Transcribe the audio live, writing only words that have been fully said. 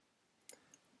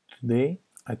Today,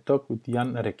 I talk with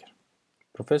Jan Reker.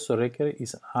 Professor Reker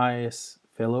is an IIS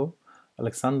Fellow,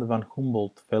 Alexander von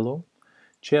Humboldt Fellow,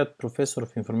 Chaired Professor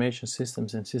of Information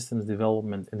Systems and Systems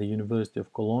Development at the University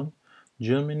of Cologne,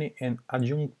 Germany, and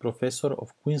Adjunct Professor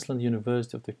of Queensland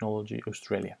University of Technology,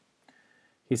 Australia.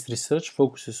 His research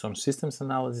focuses on systems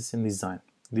analysis and design,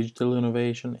 digital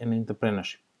innovation and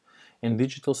entrepreneurship, and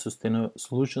digital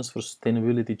solutions for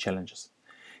sustainability challenges.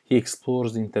 He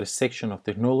explores the intersection of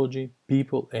technology,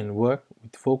 people, and work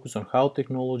with focus on how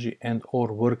technology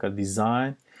and/or work are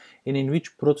designed and in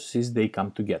which processes they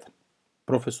come together.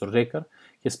 Professor Reker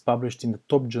has published in the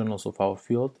top journals of our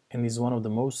field and is one of the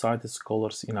most cited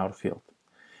scholars in our field.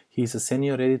 He is a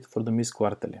senior editor for the Miss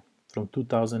Quarterly. From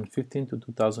 2015 to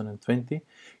 2020,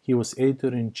 he was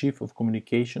editor-in-chief of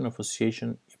Communication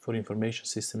Association for Information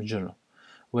Systems Journal,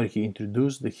 where he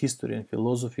introduced the history and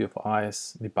philosophy of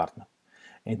IIS department.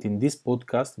 And in this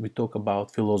podcast, we talk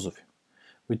about philosophy.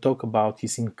 We talk about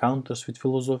his encounters with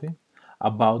philosophy,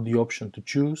 about the option to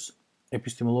choose,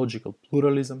 epistemological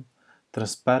pluralism,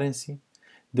 transparency,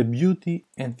 the beauty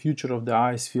and future of the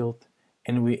IIS field,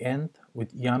 and we end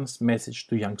with Jan's message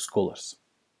to young scholars.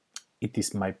 It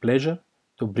is my pleasure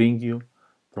to bring you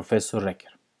Professor Reker.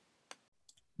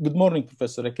 Good morning,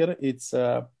 Professor Reker. It's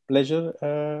a pleasure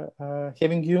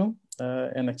having you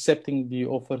and accepting the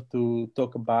offer to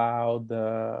talk about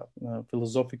the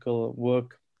philosophical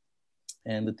work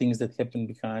and the things that happen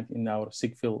behind in our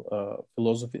SIGPhil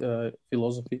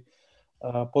philosophy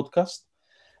podcast.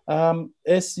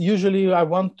 As usually, I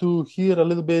want to hear a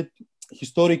little bit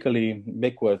historically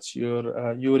backwards.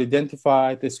 You're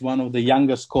identified as one of the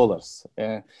younger scholars.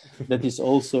 That is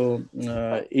also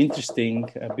interesting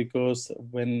because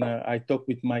when I talk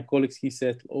with my colleagues, he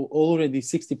said already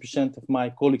 60% of my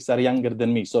colleagues are younger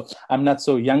than me. So I'm not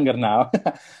so younger now.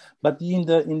 But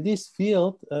in this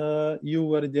field, you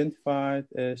were identified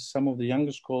as some of the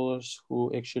younger scholars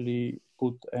who actually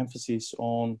put emphasis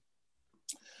on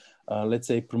let's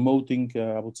say promoting,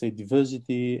 I would say,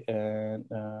 diversity and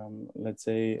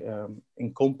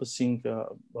encompassing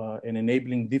and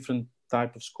enabling different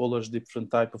type of scholars, different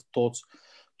type of thoughts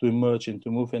to emerge and to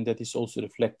move, and that is also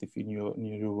reflective in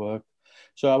your work.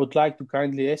 So I would like to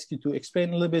kindly ask you to explain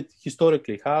a little bit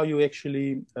historically how you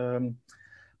actually,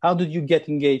 how did you get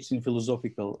engaged in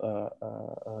philosophical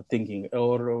thinking,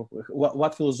 or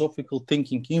what philosophical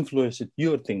thinking influenced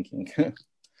your thinking?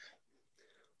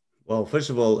 Well, first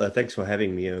of all, thanks for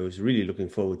having me. I was really looking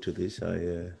forward to this.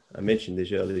 I mentioned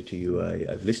this earlier to you.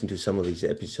 I've listened to some of these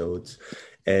episodes,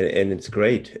 and it's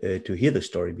great to hear the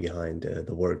story behind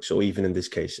the works, or even in this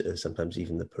case, sometimes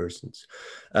even the persons.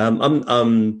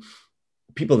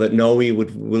 People that know me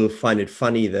will find it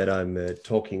funny that I'm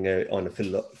talking on a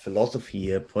philosophy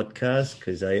podcast,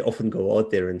 because I often go out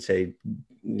there and say,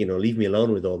 leave me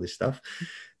alone with all this stuff.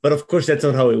 But of course, that's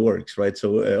not how it works, right?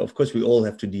 So, of course, we all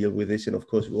have to deal with this. And of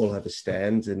course, we all have a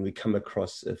stand, and we come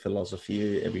across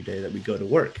philosophy every day that we go to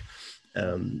work.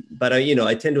 But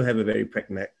I tend to have a very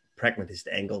pragmatist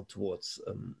angle towards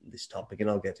this topic, and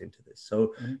I'll get into this.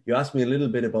 So you asked me a little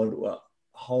bit about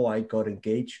how I got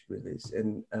engaged with this.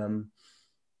 And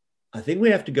I think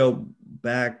we have to go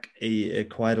back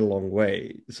quite a long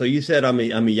way. So you said I'm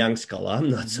a young scholar. I'm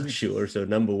not so sure. So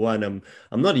number one,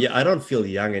 I'm not. I don't feel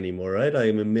young anymore, right? I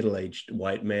am a middle-aged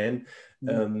white man.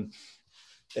 And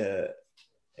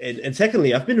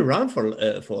secondly, I've been around for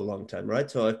a long time,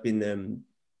 right? So I've been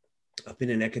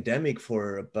an academic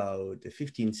for about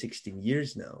 15, 16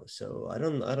 years now. So I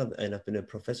don't, and I've been a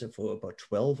professor for about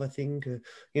 12, I think,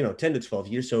 10 to 12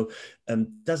 years. So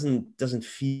doesn't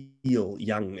feel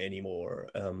young anymore.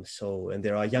 And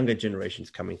there are younger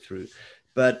generations coming through.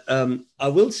 But I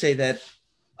will say that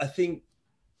I think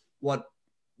what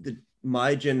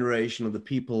my generation, or the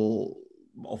people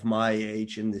of my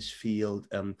age in this field,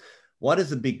 what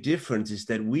is the big difference is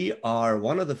that we are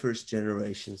one of the first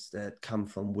generations that come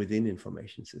from within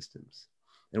information systems.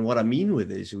 And what I mean with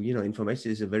this,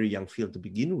 information is a very young field to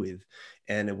begin with.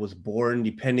 And it was born,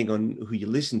 depending on who you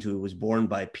listen to, it was born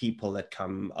by people that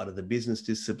come out of the business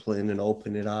discipline and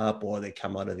open it up, or they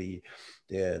come out of the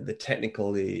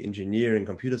technical, the engineering,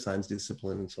 computer science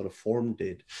discipline and sort of formed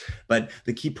it. But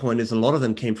the key point is a lot of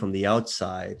them came from the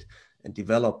outside and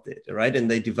developed it, right? And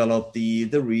they developed the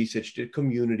research, the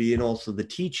community, and also the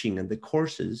teaching and the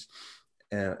courses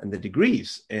and the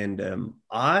degrees. And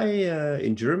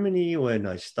in Germany, when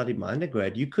I studied my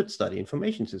undergrad, you could study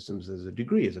information systems as a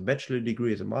degree, as a bachelor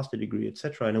degree, as a master degree,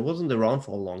 etc. And it wasn't around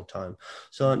for a long time.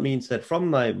 So it means that from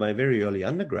my very early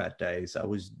undergrad days, I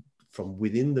was from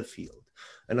within the field.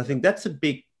 And I think that's a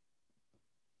big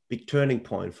turning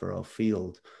point for our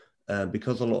field.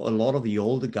 because a lot of the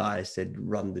older guys that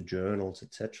run the journals,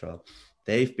 etc.,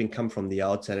 they've been come from the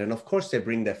outside, and of course they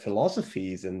bring their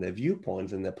philosophies and their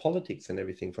viewpoints and their politics and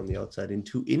everything from the outside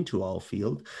into our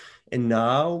field. And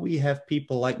now we have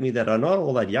people like me that are not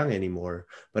all that young anymore,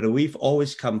 but we've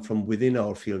always come from within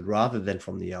our field rather than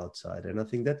from the outside. And I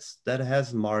think that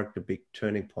has marked a big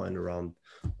turning point around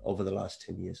over the last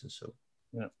 10 years or so.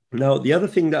 Yeah. Now, the other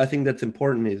thing that I think that's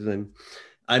important is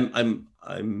I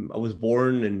was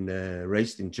born and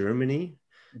raised in Germany,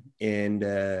 and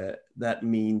that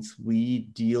means we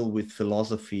deal with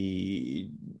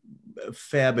philosophy a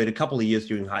fair bit, a couple of years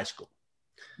during high school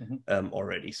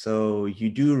already. So you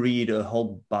do read a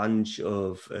whole bunch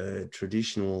of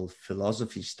traditional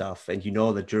philosophy stuff, and you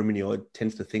know that Germany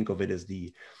tends to think of it as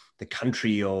the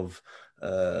country of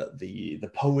the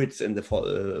poets and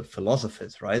the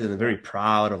philosophers, right? And they're very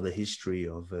proud of the history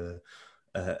of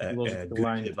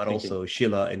Goethe, but also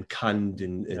Schiller and Kant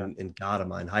and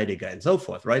Gadamer and Heidegger and so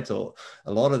forth, right? So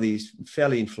a lot of these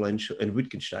fairly influential, and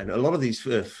Wittgenstein, a lot of these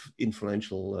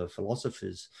influential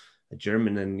philosophers are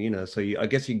German, and so I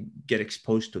guess you get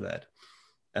exposed to that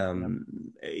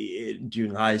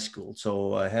during high school.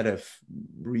 So I had a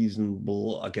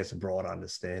reasonable, I guess, a broad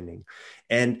understanding.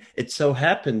 And it so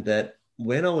happened that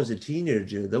when I was a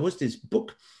teenager, there was this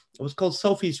book. It was called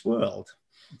Sophie's World.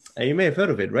 You may have heard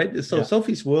of it, right? So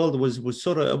Sophie's World was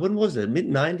sort of, when was it?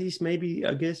 Mid-90s, maybe,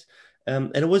 I guess.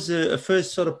 And it was a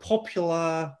first sort of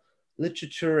popular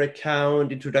literature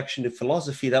account, introduction to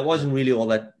philosophy. That wasn't really all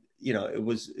that,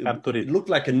 it looked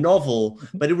like a novel,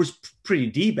 but it was pretty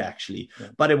deep, actually. Yeah.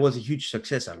 But it was a huge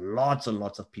success, and lots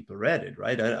of people read it,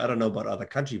 right? I don't know about other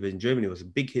countries, but in Germany, it was a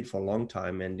big hit for a long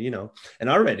time. And, and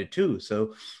I read it too.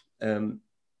 So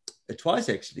twice,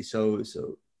 actually. So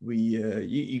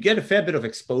you get a fair bit of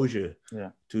exposure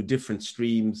to different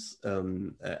streams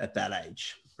at that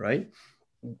age, right?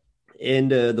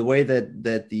 And the way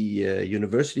that the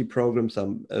university programs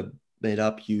are made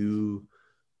up, it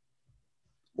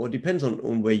depends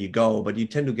on where you go, but you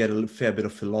tend to get a fair bit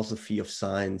of philosophy of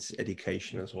science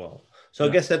education as well. So I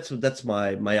guess that's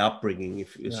my upbringing,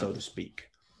 so to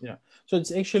speak. Yeah. So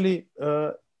it's actually,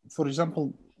 for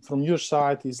example, from your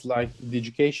side, is like the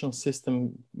education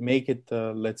system make it,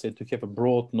 let's say, to have a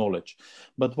broad knowledge.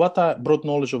 But broad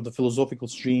knowledge of the philosophical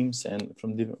streams and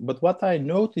but what I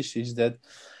notice is that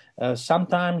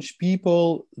sometimes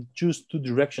people choose two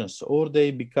directions, or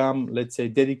they become, let's say,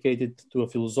 dedicated to a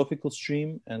philosophical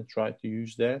stream and try to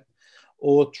use that,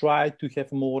 or try to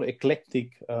have a more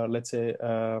eclectic, let's say,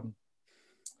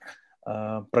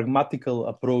 pragmatical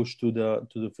approach to the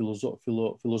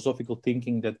philosophical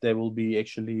thinking that they will be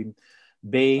actually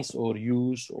base or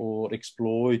use or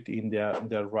exploit in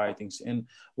their writings. And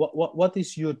what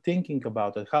is your thinking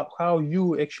about it? How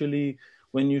you actually,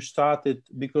 when you started,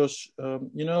 because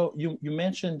you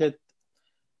mentioned that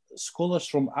scholars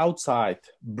from outside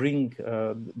bring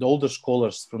the older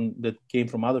scholars that came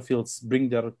from other fields bring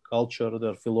their culture,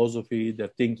 their philosophy, their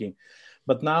thinking.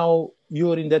 But now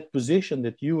you're in that position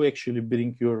that you actually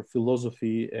bring your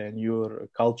philosophy and your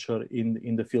culture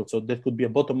in the field. So that could be a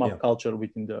bottom-up culture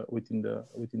within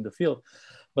the field.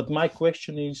 But my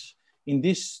question is, in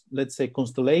this, let's say,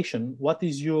 constellation, what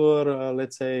is your,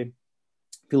 let's say,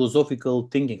 philosophical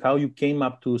thinking? How you came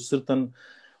up to a certain,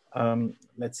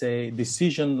 let's say,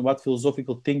 decision? What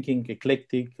philosophical thinking,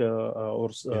 eclectic, or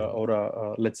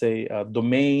let's say,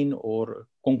 domain or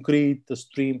concrete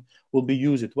stream will be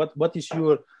used? What is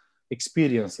your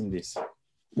experience in this?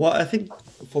 Well, I think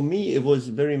for me it was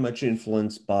very much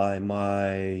influenced by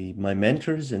my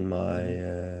mentors and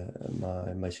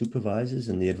my supervisors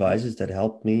and the advisors that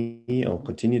helped me or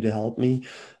continue to help me,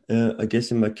 I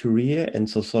guess, in my career. And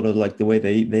so sort of like the way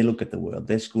they look at the world,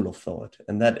 their school of thought,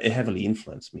 and that heavily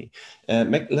influenced me.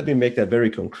 Let me make that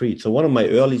very concrete. So one of my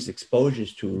earliest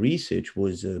exposures to research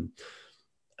was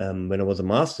when I was a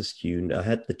master's student. I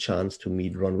had the chance to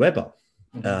meet Ron Webber.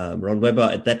 Ron Webber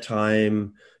at that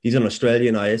time, he's an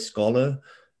Australian IS scholar,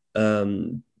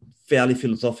 fairly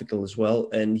philosophical as well.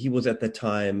 And he was at that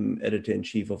time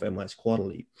editor-in-chief of MI's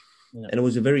Quarterly. Yeah. And it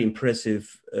was a very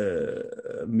impressive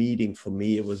meeting for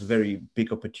me. It was a very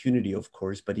big opportunity, of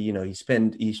course, but he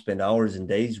spent hours and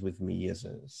days with me as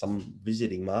some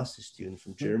visiting master's student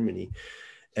from Germany.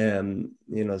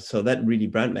 So that really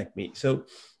brandmarked me. So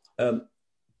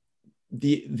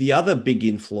the other big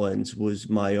influence was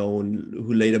my own,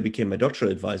 who later became my doctoral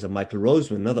advisor, Michael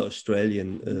Roseman, another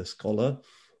Australian scholar,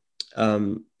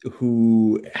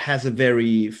 who has a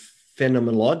very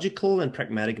phenomenological and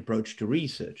pragmatic approach to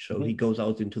research. So he goes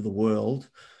out into the world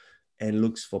and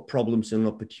looks for problems and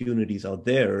opportunities out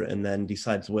there, and then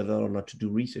decides whether or not to do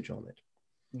research on it.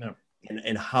 Yeah.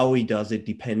 and how he does it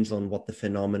depends on what the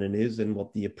phenomenon is and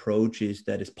what the approach is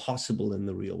that is possible in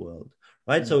the real world,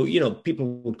 right? So, people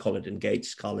would call it engaged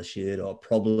scholarship or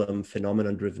problem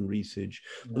phenomenon driven research.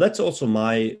 But that's also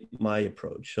my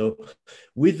approach. So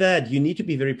with that, you need to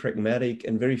be very pragmatic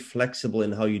and very flexible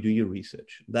in how you do your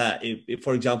research. That, if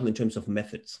for example, in terms of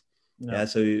methods.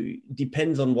 So it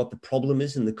depends on what the problem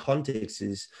is and the context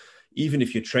is. Even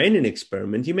if you train an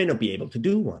experiment, you may not be able to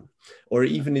do one. Or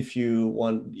even if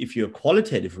you're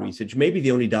qualitative research, maybe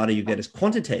the only data you get is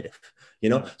quantitative,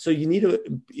 So you need to,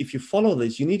 if you follow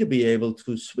this, you need to be able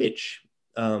to switch.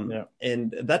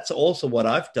 And that's also what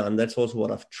I've done. That's also what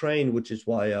I've trained, which is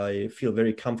why I feel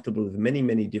very comfortable with many,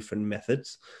 many different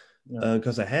methods,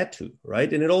 because I had to,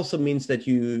 right? And it also means that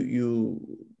you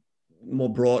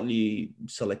more broadly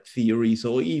select theories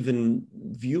or even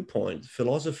viewpoints,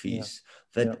 philosophies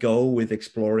that go with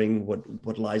exploring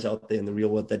what lies out there in the real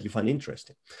world that you find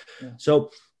interesting.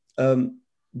 So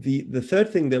the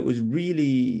third thing that was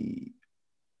really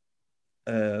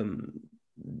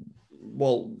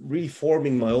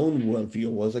reforming my own worldview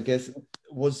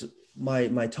was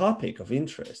my topic of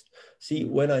interest. See,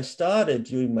 when I started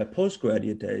during my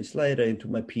postgraduate days, later into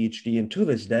my PhD, and to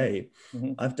this day,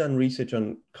 I've done research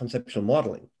on conceptual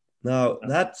modeling. Now,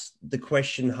 that's the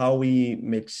question how we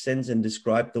make sense and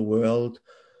describe the world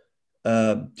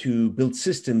to build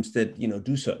systems that,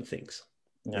 do certain things.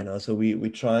 So we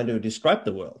try to describe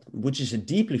the world, which is a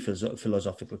deeply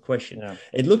philosophical question.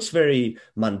 It looks very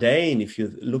mundane if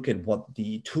you look at what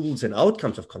the tools and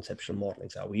outcomes of conceptual modeling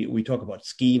are. We talk about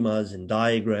schemas and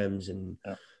diagrams and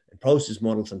process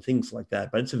models and things like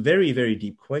that, but it's a very, very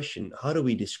deep question. How do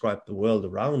we describe the world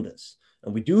around us?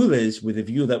 And we do this with a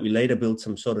view that we later build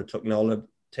some sort of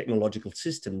technological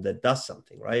system that does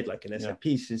something, right? Like an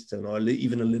SAP system or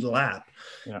even a little app.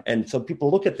 And so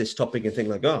people look at this topic and think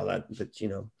like, oh, that it's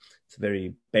a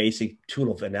very basic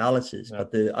tool of analysis,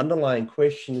 but the underlying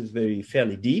question is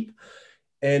fairly deep.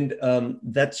 And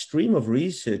that stream of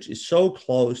research is so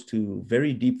close to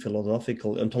very deep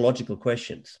philosophical, ontological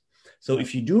questions. So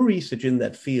if you do research in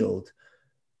that field,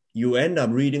 you end up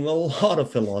reading a lot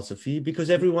of philosophy because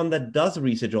everyone that does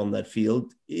research on that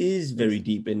field is very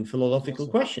deep in philosophical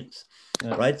questions,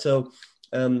 right? So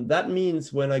that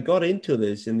means when I got into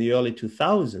this in the early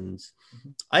 2000s,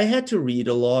 I had to read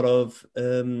a lot of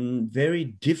very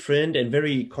different and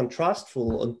very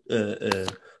contrastful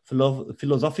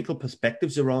philosophical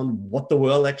perspectives around what the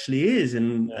world actually is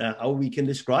and how we can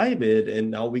describe it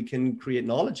and how we can create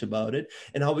knowledge about it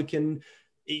and how we can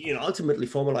ultimately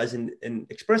formalize and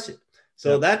express it.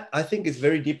 So that I think is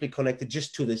very deeply connected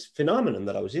just to this phenomenon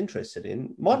that I was interested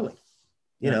in modeling,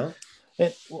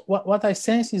 And what I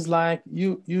sense is like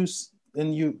you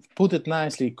put it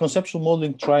nicely. Conceptual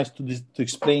modeling tries to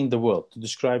explain the world, to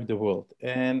describe the world.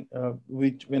 And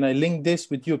when I link this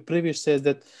with your previous says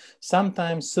that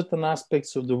sometimes certain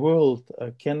aspects of the world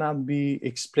cannot be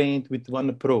explained with one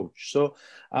approach, so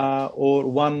or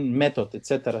one method,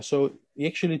 etc. So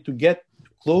actually, to get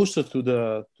closer to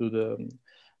the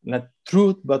not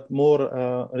truth, but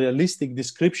more realistic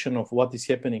description of what is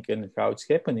happening and how it's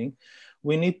happening,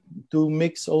 we need to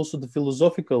mix also the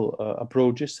philosophical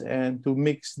approaches and to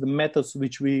mix the methods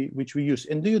which we use.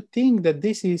 And do you think that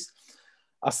this is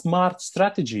a smart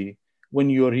strategy when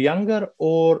you're younger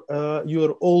or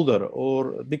you're older?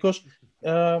 Or because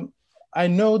I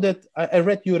know that I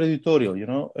read your editorial,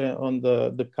 on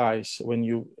the Kais when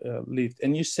you lived,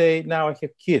 and you say, now I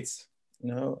have kids.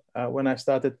 When I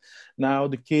started, now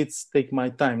the kids take my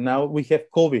time. Now we have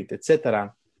COVID,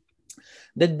 etc.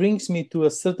 That brings me to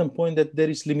a certain point that there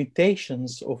is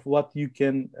limitations of what you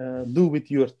can do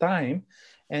with your time.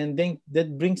 And then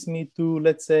that brings me to,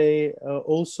 let's say,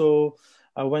 also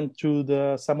I went through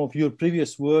some of your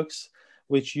previous works,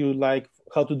 which you like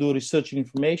how to do research in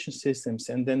information systems,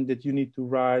 and then that you need to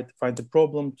find the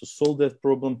problem, to solve that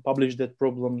problem, publish that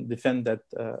problem, defend that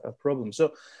problem.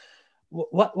 So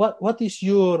what is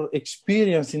your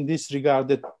experience in this regard?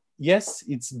 That yes,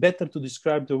 it's better to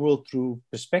describe the world through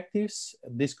perspectives.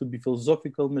 This could be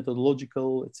philosophical,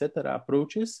 methodological, etc.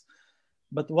 approaches.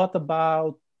 But what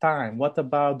about time? What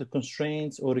about the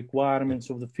constraints or requirements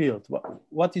of the field?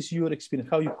 What is your experience?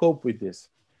 How you cope with this?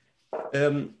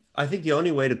 I think the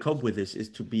only way to cope with this is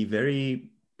to be very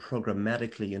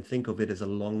programmatically and think of it as a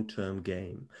long-term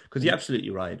game, because you're absolutely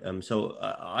right. So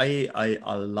I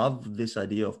love this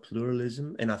idea of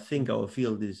pluralism, and I think our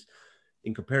field is,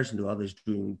 in comparison to others,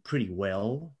 doing pretty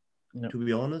well, to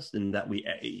be honest, in that we,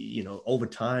 over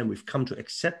time we've come to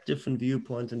accept different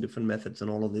viewpoints and different methods and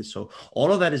all of this. So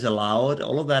all of that is allowed,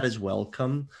 all of that is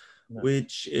welcome,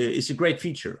 which is a great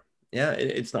feature. Yeah,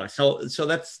 it's nice. So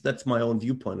that's my own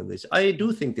viewpoint on this. I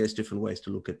do think there's different ways to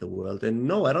look at the world, and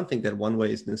no, I don't think that one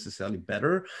way is necessarily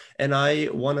better. And I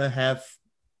want to have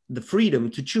the freedom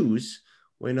to choose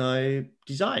when I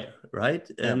desire, right?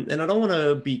 Yeah. And I don't want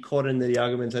to be caught in the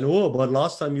arguments and oh, but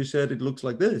last time you said it looks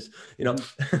like this, you know.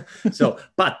 So,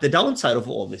 but the downside of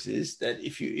all this is that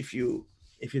if you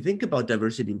think about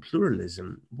diversity and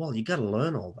pluralism, well, you got to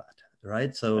learn all that,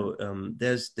 right? So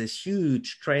there's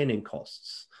huge training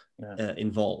costs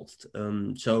involved.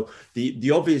 So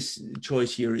the obvious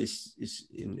choice here is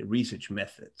in research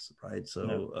methods, right?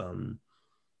 So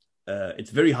it's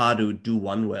very hard to do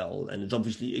one well, and it's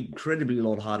obviously incredibly a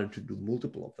lot harder to do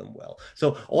multiple of them well.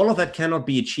 So all of that cannot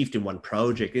be achieved in one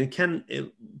project. It can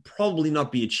probably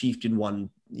not be achieved in one,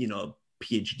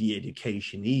 PhD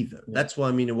education either. Yeah. That's why,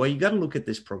 I mean, well, you got to look at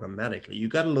this programmatically. You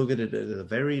got to look at it as a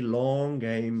very long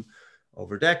game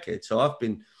over decades. So I've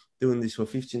been doing this for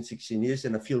 15, 16 years,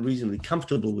 and I feel reasonably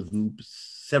comfortable with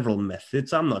several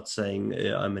methods. I'm not saying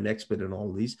I'm an expert in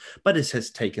all these, but it has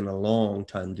taken a long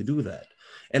time to do that.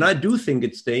 And I do think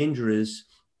it's dangerous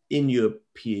in your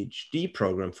PhD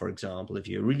program, for example, if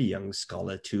you're a really young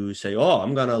scholar, to say, oh,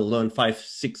 I'm going to learn 5,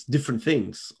 6 different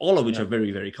things, all of which are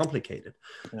very, very complicated.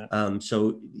 Yeah.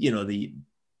 So, the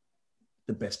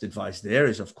best advice there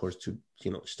is, of course, to,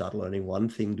 start learning one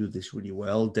thing, do this really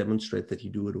well, demonstrate that you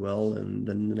do it well, and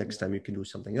then the next time you can do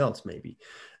something else, maybe.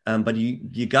 But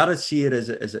you got to see it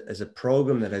as a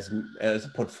program that has as a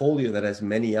portfolio that has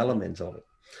many elements of it.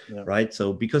 Yeah. Right.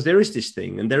 So because there is this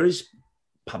thing, and there is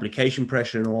publication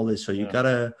pressure and all this. So you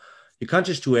can't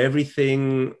just do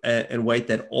everything and wait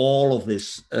that all of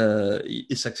this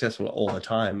is successful all the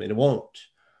time. It won't.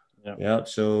 Yeah.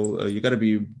 So you got to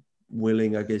be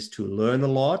willing, I guess, to learn a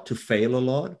lot, to fail a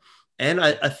lot. And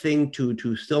I think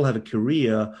to still have a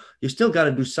career, you still got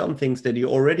to do some things that you're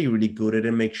already really good at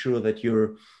and make sure that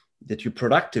you're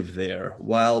productive there,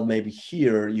 while maybe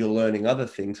here you're learning other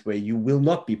things where you will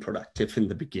not be productive in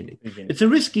the beginning. It's a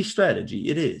risky strategy.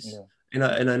 It is. Yeah.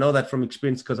 And I know that from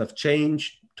experience, because I've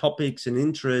changed topics and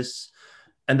interests,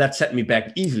 and that set me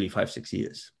back easily 5, 6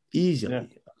 years. Easily.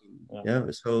 Yeah.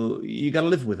 So you got to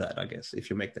live with that, I guess, if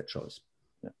you make that choice.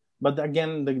 But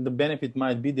again, the benefit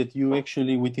might be that you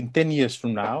actually, within 10 years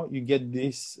from now, you get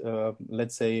this,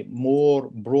 let's say, more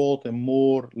broad and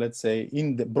more, let's say,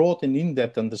 broad and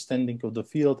in-depth understanding of the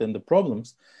field and the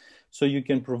problems. So you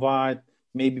can provide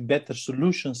maybe better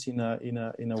solutions in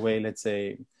a way, let's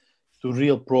say, to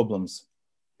real problems.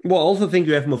 Well, I also think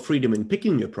you have more freedom in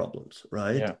picking your problems,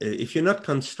 right? Yeah. If you're not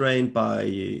constrained by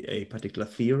a particular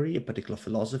theory, a particular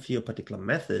philosophy, a particular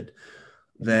method,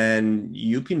 then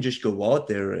you can just go out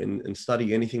there and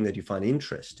study anything that you find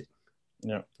interesting.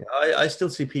 Yeah, I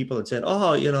still see people that said,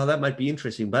 oh, that might be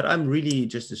interesting, but I'm really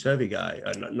just a survey guy.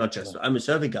 I'm a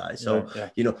survey guy. So,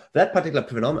 that particular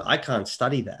phenomenon, I can't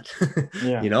study that.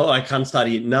 I can't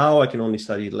study it now. I can only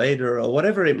study it later, or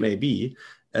whatever it may be.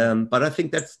 But I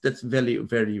think that's very,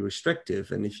 very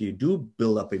restrictive. And if you do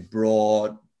build up a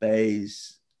broad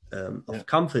base of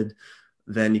comfort,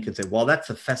 then you can say, well,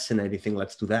 that's a fascinating thing.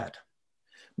 Let's do that.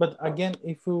 But again,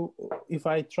 if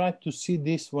I try to see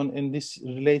this one, and this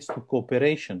relates to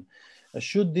cooperation,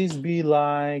 should this be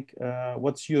like,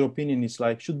 what's your opinion is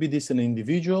like, should be this an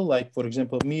individual, like, for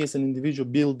example, me as an individual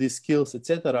build these skills,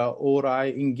 etc., or I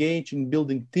engage in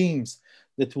building teams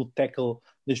that will tackle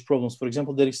these problems? For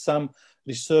example, there is some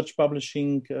research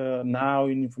publishing now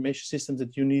in information systems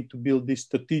that you need to build these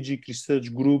strategic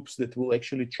research groups that will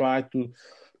actually try to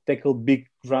tackle big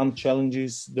grand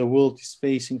challenges the world is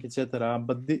facing, etc.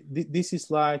 But this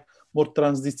is like more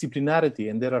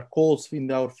transdisciplinarity, and there are calls in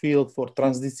our field for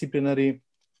transdisciplinary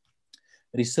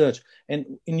research.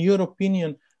 And in your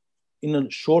opinion, in a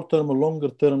short term or longer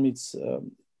term, it's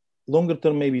longer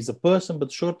term maybe is a person,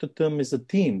 but shorter term is a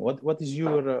team. What is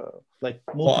your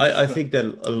Well, I think that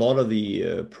a lot of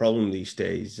the problem these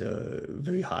days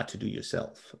very hard to do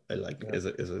yourself, as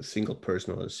a single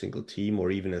person or a single team,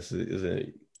 or even as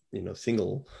a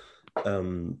single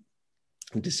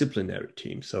disciplinary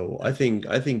team. So I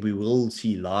think we will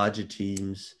see larger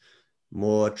teams,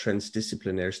 more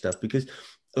transdisciplinary stuff, because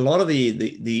a lot of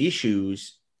the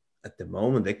issues at the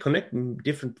moment, they connect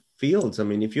different fields. I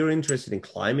mean, if you're interested in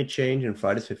climate change and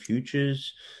Fridays for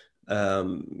Futures,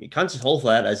 you can't just hold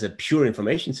that as a pure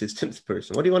information systems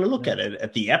person. What do you want to look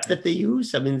at the app that they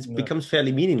use? I mean, it becomes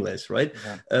fairly meaningless, right?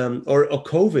 Or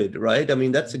COVID, right? I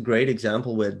mean, that's a great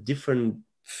example where different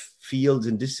fields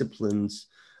and disciplines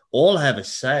all have a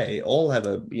say, all have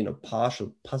a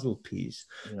partial puzzle piece.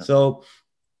 So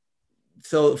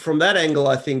so from that angle,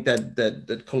 I think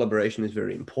that collaboration is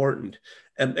very important.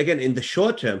 Again, in the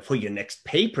short term, for your next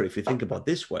paper, if you think about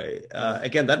this way,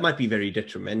 again, that might be very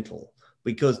detrimental,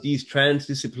 because these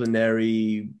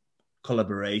transdisciplinary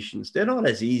collaborations, they're not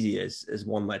as easy as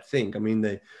one might think. I mean,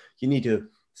 you need to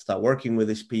start working with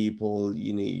these people.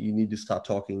 You need to start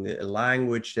talking a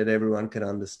language that everyone can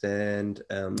understand.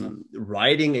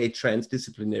 Writing a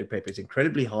transdisciplinary paper is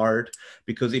incredibly hard,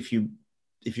 because if you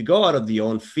go out of your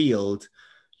own field,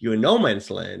 you're in no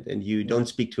man's land, and you don't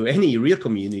speak to any real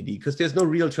community, because there's no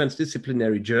real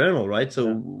transdisciplinary journal, right?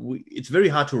 So it's very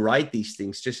hard to write these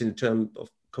things just in terms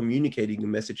of communicating a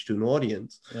message to an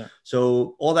audience.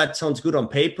 So all that sounds good on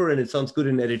paper, and it sounds good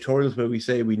in editorials where we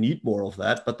say we need more of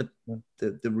that, but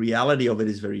the reality of it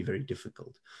is very, very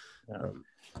difficult.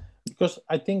 Because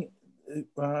I think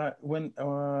when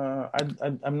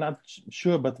I'm not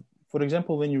sure, but for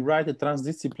example, when you write a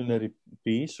transdisciplinary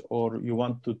piece, or you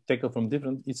want to tackle from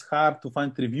different, it's hard to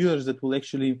find reviewers that will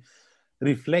actually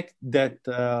reflect that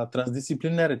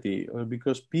transdisciplinarity,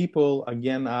 because people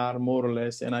again are more or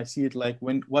less, and I see it like,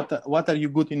 what are you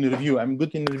good in review? I'm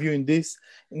good in review in this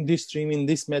stream, in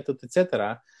this method,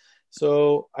 etc.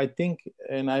 So I think,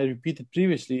 and I repeated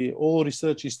previously, all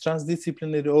research is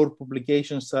transdisciplinary, or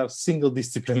publications are single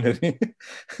disciplinary.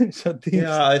 So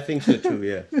yeah, I think so too.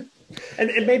 Yeah.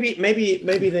 And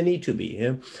maybe they need to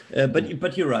be,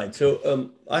 but you're right. So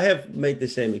I have made the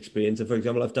same experience. So for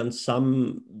example, I've done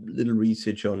some little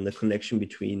research on the connection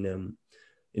between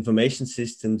information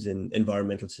systems and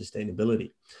environmental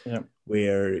sustainability,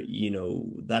 where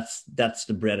that's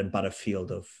the bread and butter field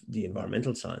of the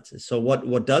environmental sciences. So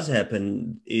what does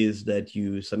happen is that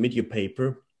you submit your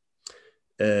paper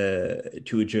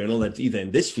to a journal that's either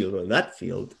in this field or in that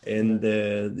field, and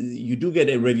you do get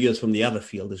reviews from the other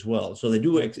field as well. So they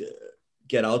do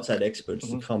get outside experts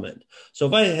to comment. So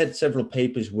if I had several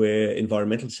papers where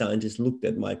environmental scientists looked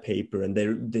at my paper and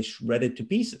they shred it to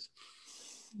pieces,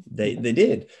 they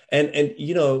did, and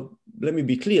let me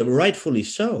be clear, rightfully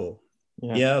so.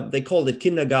 They called it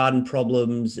kindergarten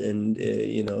problems, and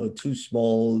too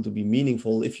small to be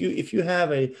meaningful. If you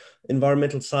have a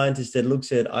environmental scientist that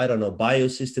looks at, I don't know,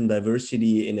 biosystem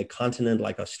diversity in a continent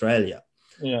like Australia,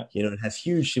 it has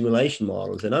huge simulation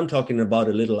models, and I'm talking about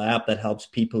a little app that helps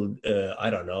people, I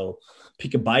don't know,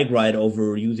 pick a bike ride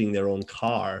over using their own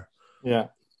car.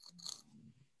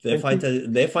 They find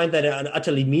that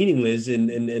utterly meaningless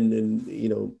and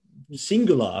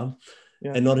singular,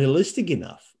 and not holistic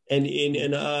enough.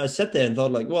 And I sat there and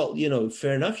thought, like, well,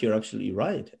 fair enough, you're absolutely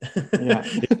right.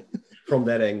 From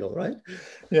that angle, right?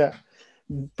 Yeah,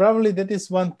 probably that is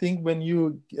one thing when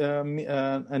you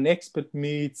an expert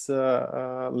meets,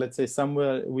 let's say,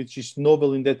 somewhere which is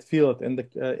novel in that field, and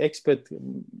the expert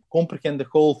comprehend the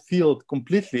whole field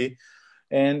completely,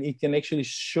 and it can actually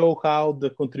show how the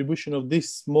contribution of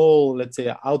this small, let's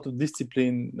say, out of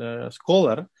discipline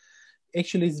scholar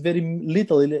actually is very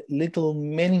little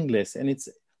meaningless. And it's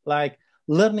like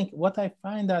learning. What I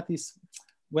find that is,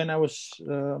 when I was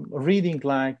reading,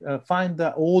 like find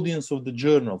the audience of the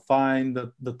journal, find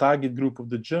the target group of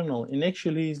the journal, and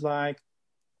actually is like,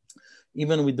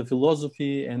 even with the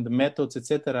philosophy and the methods,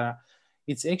 etc.,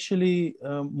 it's actually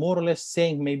more or less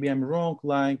saying, maybe I'm wrong,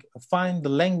 like find the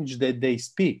language that they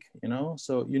speak,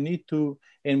 so you need to.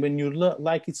 And when you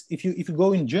like, it's if you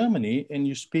go in Germany and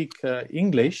you speak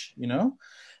English,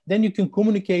 then you can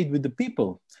communicate with the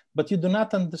people, but you do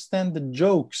not understand the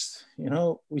jokes,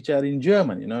 which are in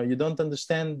German. You don't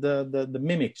understand the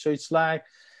mimic. So it's like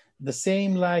the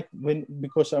same, like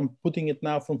because I'm putting it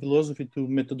now from philosophy to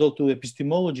methodology to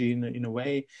epistemology in a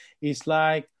way, is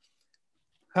like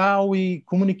how we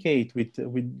communicate with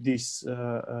this,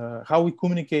 how we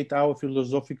communicate our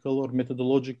philosophical or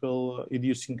methodological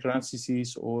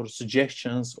idiosyncrasies or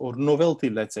suggestions or novelty.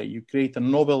 Let's say you create a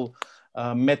novel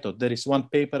method. There is one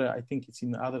paper, I think it's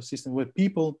in other system, where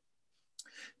people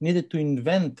needed to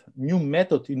invent new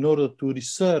method in order to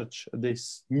research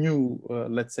this new,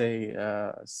 let's say,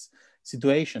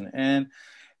 situation. And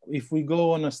if we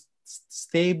go on a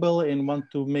stable and want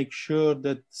to make sure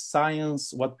that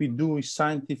science, what we do is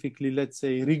scientifically, let's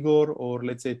say, rigor, or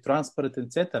let's say transparent,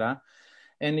 etc.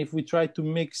 And if we try to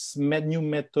mix new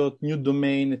method, new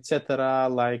domain, etc.,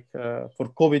 like for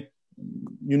COVID,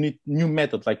 you need new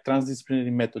method, like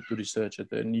transdisciplinary method to research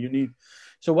it. And you need,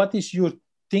 so what is your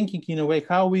thinking in a way,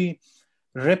 how we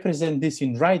represent this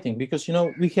in writing? Because,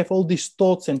 we have all these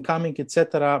thoughts and coming,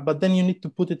 etc., but then you need to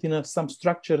put it in some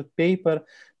structured paper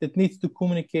that needs to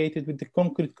communicate it with the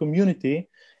concrete community,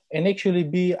 and actually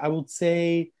be, I would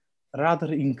say, rather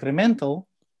incremental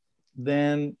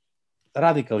than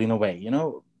radical in a way.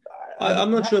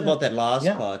 I'm not sure about that last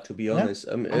yeah, part, to be yeah, honest.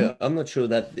 I'm not sure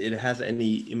that it has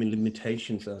any, I mean,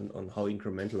 limitations on how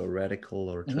incremental or radical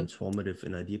or transformative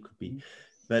an idea could be.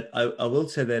 But I will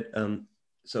say that,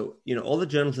 so, you know, all the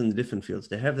journals in the different fields,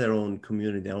 they have their own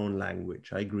community, their own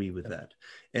language. I agree with that.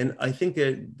 And I think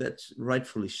that's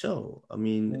rightfully so. I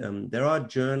mean, there are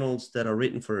journals that are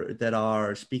written that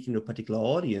are speaking to a particular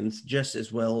audience just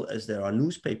as well as there are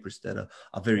newspapers that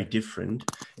are very different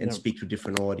and speak to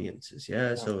different audiences.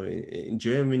 Yeah. So in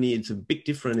Germany, it's a big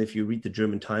difference if you read the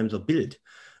German Times or Bild,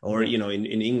 or, you know, in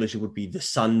English, it would be the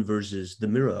Sun versus the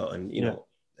Mirror, and, you know,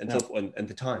 and so and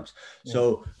the Times.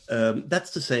 So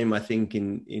that's the same, I think,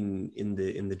 in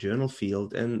the journal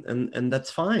field, and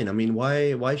that's fine. I mean,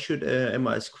 why should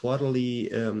MIS Quarterly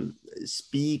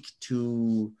speak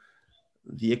to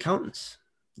the accountants?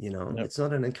 You know, it's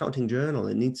not an accounting journal.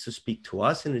 It needs to speak to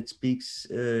us, and it speaks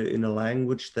in a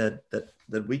language that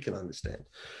we can understand.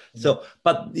 So,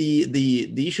 but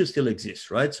the issue still exists,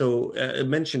 right? So I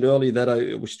mentioned earlier that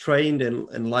I was trained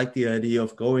and liked the idea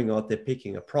of going out there,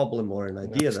 picking a problem or an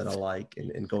idea that I like,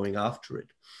 and going after it.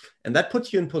 And that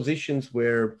puts you in positions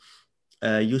where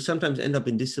you sometimes end up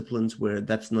in disciplines where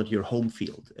that's not your home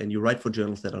field, and you write for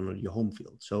journals that are not your home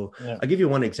field. So I'll give you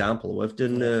one example. We've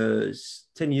done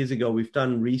 10 years ago, we've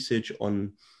done research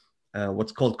on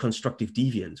what's called constructive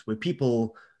deviance, where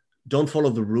people don't follow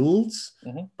the rules,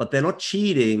 but they're not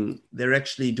cheating. They're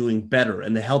actually doing better,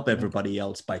 and they help everybody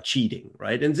else by cheating,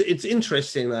 right? And it's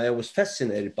interesting. I was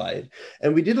fascinated by it,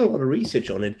 and we did a lot of research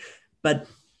on it. But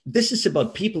this is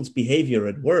about people's behavior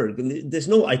at work, and there's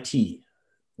no IT.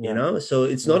 You know, so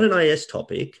it's not an IS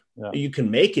topic. You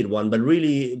can make it one, but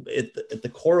really at the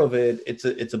core of it,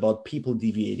 it's about people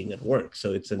deviating at work.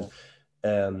 So it's an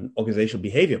organizational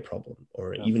behavior problem,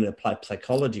 or even applied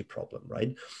psychology problem,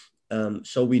 right?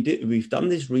 So we've done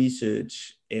this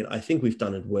research, and I think we've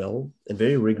done it well and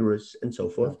very rigorous and so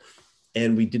forth.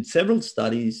 And we did several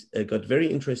studies, got very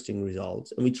interesting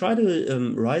results, and we try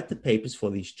to write the papers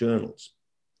for these journals.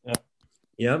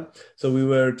 Yeah. So we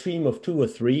were a team of 2 or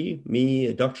 3, me,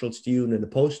 a doctoral student, and a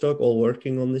postdoc, all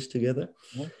working on this together.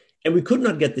 And we could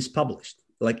not get this published,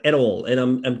 like, at all. And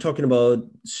I'm talking about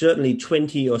certainly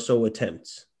 20 or so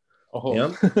attempts.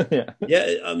 Not,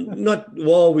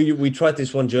 well, we tried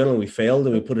this one journal, we failed,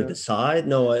 and we put it aside.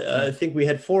 No, I think we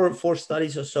had four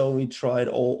studies or so. We tried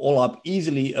all up,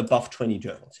 easily above 20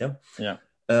 journals.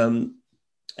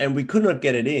 And we could not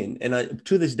get it in. And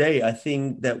to this day, I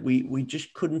think that we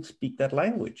just couldn't speak that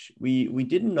language. We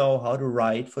didn't know how to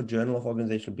write for Journal of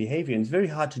Organizational Behavior. And it's very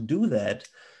hard to do that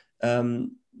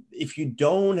if you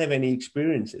don't have any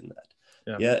experience in that.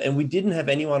 And we didn't have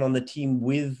anyone on the team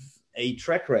with a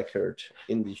track record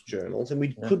in these journals. And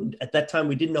we couldn't, at that time,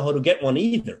 we didn't know how to get one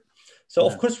either. So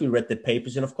of course we read the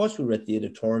papers, and of course we read the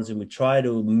editorials, and we try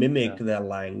to mimic their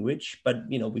language, but,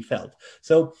 you know, we failed.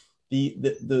 So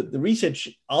the research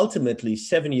ultimately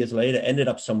 7 years later ended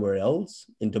up somewhere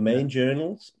else in domain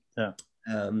journals.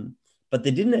 But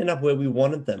they didn't end up where we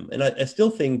wanted them. And I still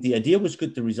think the idea was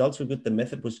good, the results were good, the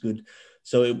method was good.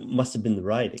 So it must have been the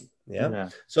writing.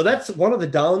 So that's one of the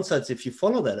downsides if you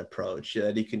follow that approach,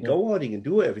 that you can go out, you can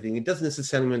do everything. It doesn't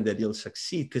necessarily mean that you'll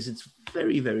succeed, because it's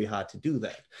very, very hard to do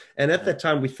that. And at that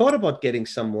time, we thought about getting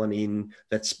someone in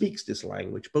that speaks this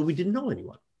language, but we didn't know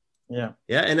anyone.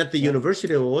 And at the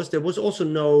university there was also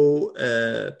no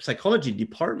psychology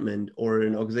department or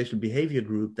an organizational behavior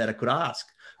group that I could ask,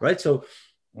 right? So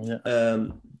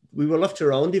we were left to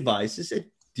our own devices.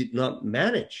 It did not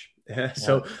manage.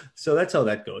 So that's how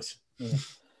that goes.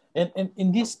 And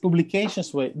in these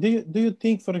publications, do you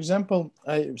think, for example,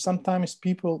 sometimes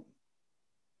people,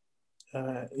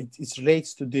 it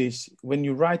relates to this, when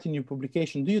you write in your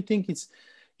publication, do you think it's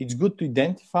good to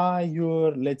identify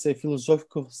your, let's say,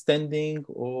 philosophical standing,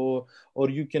 or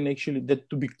you can actually, that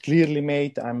to be clearly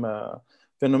made, I'm a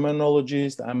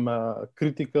phenomenologist, I'm a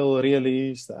critical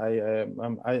realist,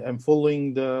 I'm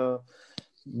following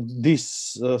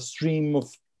this stream of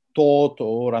thought,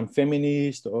 or I'm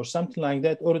feminist, or something like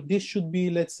that, or this should be,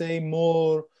 let's say,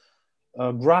 more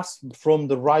grasp from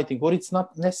the writing, or it's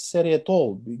not necessary at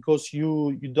all, because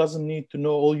you doesn't need to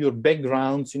know all your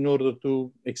backgrounds in order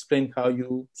to explain how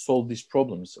you solve these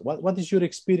problems. What is your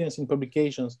experience in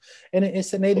publications, and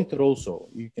as an editor also,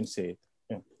 you can say it?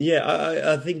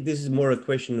 I think this is more a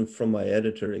question from my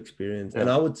editor experience, and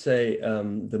I would say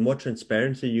the more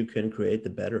transparency you can create, the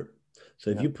better. So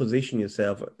if you position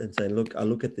yourself and say, look, I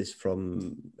look at this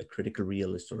from a critical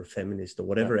realist or a feminist or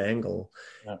whatever angle,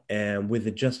 and with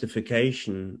the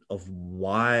justification of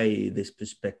why this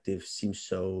perspective seems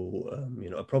so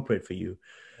appropriate for you,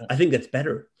 I think that's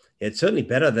better. It's certainly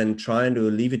better than trying to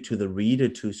leave it to the reader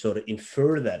to sort of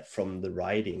infer that from the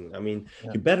writing. I mean,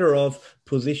 you're better off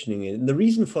positioning it. And the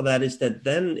reason for that is that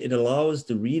then it allows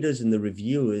the readers and the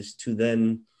reviewers to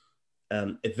then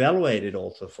evaluate it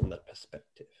also from that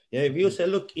perspective. Yeah, if you say,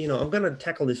 look, I'm going to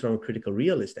tackle this from a critical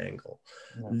realist angle,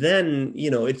 then,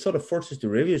 it sort of forces the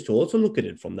reviewers to also look at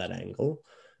it from that angle,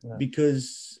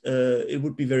 because it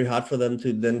would be very hard for them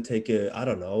to then take a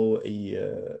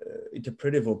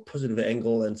interpretive or positive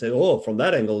angle and say, oh, from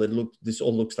that angle, this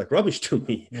all looks like rubbish to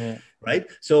me, right?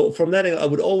 So from that angle, I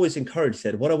would always encourage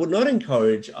that. What I would not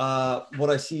encourage, what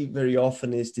I see very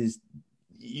often is this: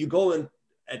 you go in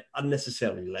at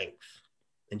unnecessary length,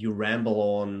 and you ramble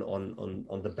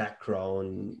on the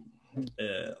background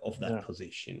of that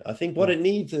position. I think what it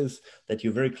needs is that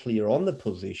you're very clear on the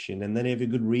position, and then you have a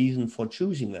good reason for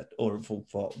choosing that, or for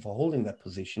holding that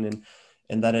position,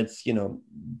 and that it's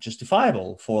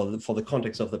justifiable for the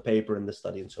context of the paper and the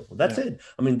study and so forth. That's it.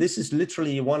 I mean, this is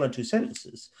literally 1 or 2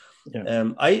 sentences.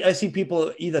 I see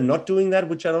people either not doing that,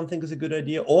 which I don't think is a good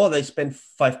idea, or they spend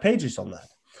 5 pages on that,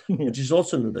 which is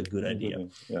also not a good idea.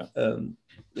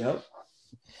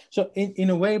 So in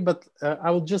a way, but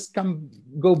I will just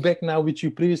go back now, which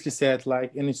you previously said,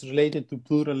 and it's related to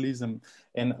pluralism.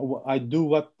 And I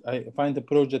find a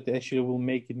project that actually will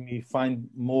make me find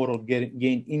more or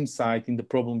gain insight in the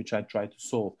problem which I try to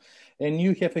solve. And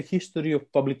you have a history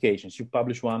of publications. You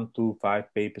publish 1, 2,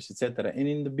 5 papers, etc. And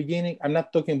in the beginning, I'm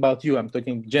not talking about you, I'm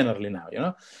talking generally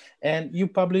now, and you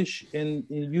publish and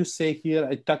you say here,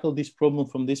 I tackle this problem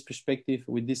from this perspective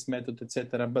with this method,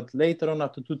 etc. But later on,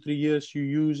 after 2, 3 years, you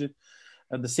use it,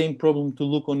 the same problem, to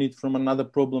look on it from another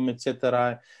problem,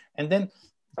 etc. And then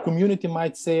community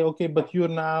might say, okay, but you're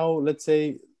now, let's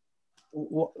say,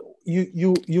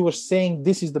 you were saying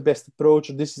this is the best approach,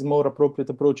 or this is more appropriate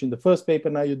approach in the first paper.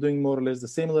 Now you're doing more or less the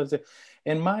similar.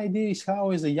 And my idea is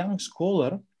how, as a young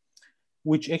scholar,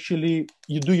 which actually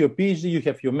you do your PhD, you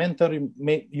have your mentor,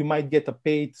 you might get a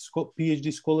paid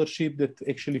PhD scholarship that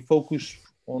actually focus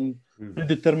on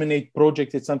predetermined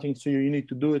project. It's something, so you need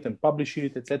to do it and publish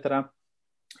it, etc.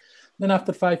 Then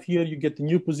after 5 years, you get a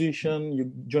new position,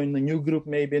 you join a new group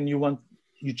maybe, and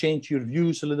you change your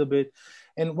views a little bit.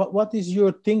 And what is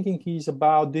your thinking is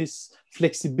about this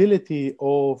flexibility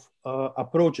of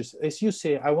approaches? As you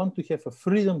say, I want to have a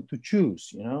freedom to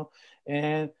choose,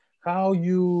 and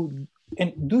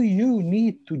do you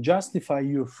need to justify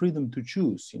your freedom to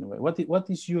choose in a way? What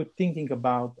is your thinking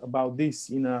about this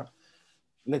in a,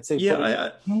 let's say?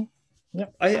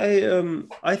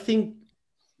 I think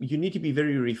you need to be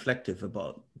very reflective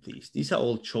about these. These are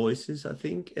all choices, I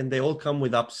think, and they all come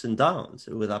with ups and downs,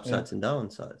 with upsides and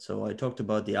downsides. So I talked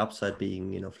about the upside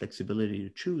being, flexibility to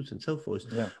choose and so forth.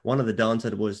 One of the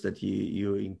downsides was that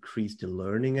you increase the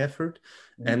learning effort,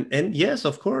 and yes,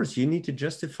 of course, you need to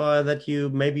justify that you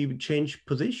maybe change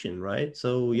position, right?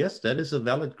 So yes, that is a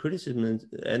valid criticism,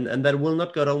 and that will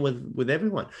not go on with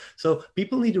everyone. So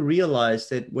people need to realize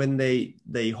that when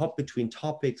they hop between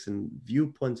topics and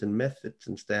viewpoints and methods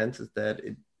and stances, that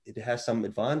it has some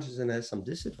advantages and has some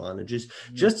disadvantages,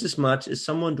 just as much as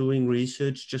someone doing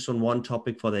research just on one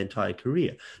topic for their entire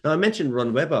career. Now, I mentioned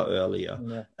Ron Weber earlier,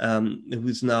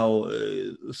 who's now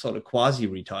sort of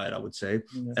quasi-retired, I would say.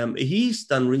 He's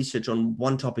done research on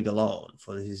one topic alone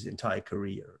for his entire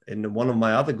career. And one of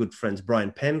my other good friends,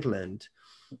 Brian Pentland,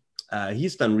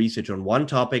 he's done research on one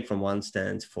topic from one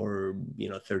stance for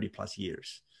 30 plus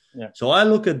years. So I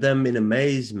look at them in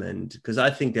amazement, because I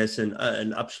think there's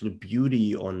an absolute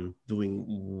beauty on doing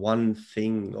one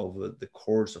thing over the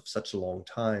course of such a long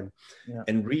time,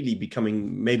 and really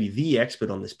becoming maybe the expert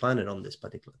on this planet on this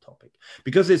particular topic,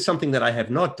 because it's something that I have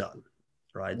not done,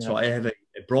 right? So I have a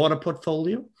broader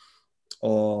portfolio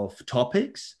of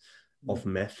topics, of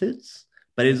methods,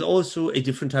 but it's also a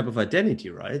different type of identity,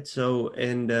 right? So,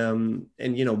 and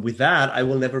with that, I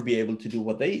will never be able to do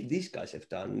what these guys have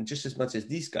done, just as much as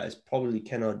these guys probably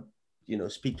cannot,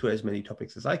 speak to as many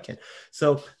topics as I can.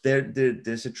 So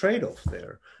there's a trade-off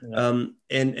there.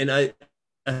 And I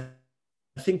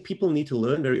think people need to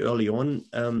learn very early on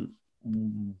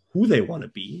who they want to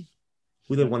be,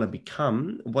 who they want to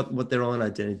become, what their own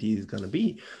identity is going to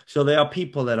be. So there are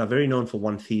people that are very known for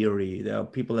one theory. There are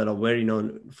people that are very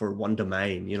known for one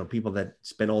domain, people that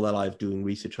spend all their life doing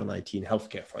research on IT and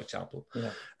healthcare, for example.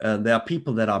 There are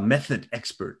people that are method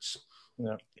experts,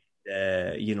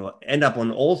 end up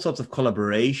on all sorts of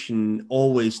collaboration,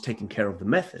 always taking care of the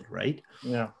method, right?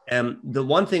 The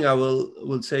one thing I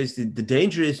will say is the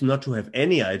danger is not to have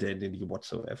any identity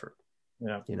whatsoever.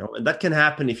 And that can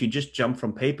happen if you just jump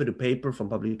from paper to paper, from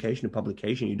publication to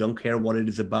publication. You don't care what it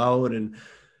is about and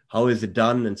how is it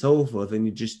done and so forth. And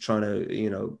you're just trying to, you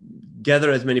know,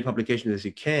 gather as many publications as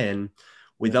you can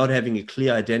without having a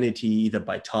clear identity, either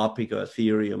by topic or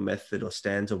theory or method or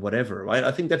stance or whatever, right?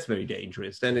 I think that's very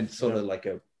dangerous. Then it's sort of like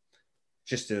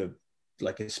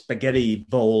like a spaghetti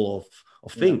bowl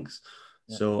of things.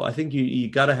 Yeah. So I think you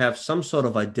got to have some sort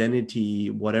of identity,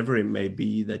 whatever it may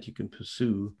be, that you can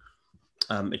pursue.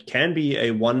 It can be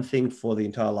a one thing for the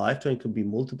entire lifetime. It could be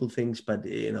multiple things, but,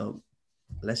 you know,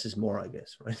 less is more, I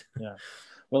guess, right? Yeah.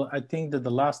 Well, I think that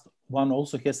the last one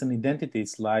also has an identity.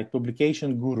 It's like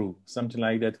publication guru, something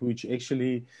like that, which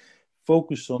actually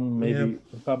focus on maybe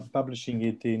publishing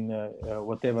it in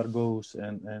whatever goes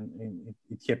and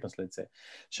it happens, let's say.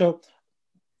 So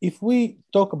if we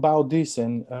talk about this,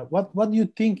 and what do you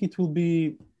think it will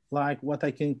be like? What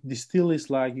I can distill is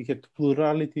like, you have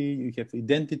plurality, you have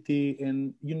identity,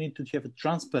 and you need to have a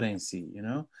transparency, you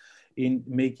know, in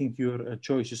making your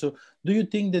choices. So do you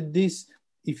think that this,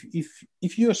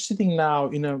 if you're sitting now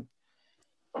in a,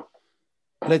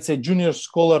 let's say, junior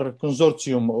scholar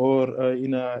consortium, or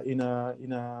in a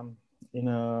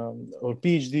or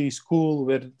PhD school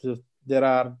where there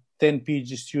are 10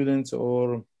 PhD students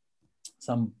or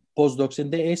some postdocs,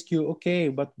 and they ask you, okay,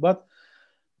 but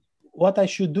what I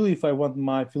should do if I want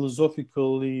my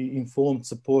philosophically informed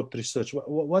support research?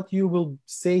 What you will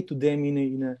say to them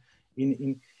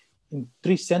in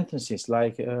 3 sentences?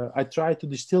 Like, I try to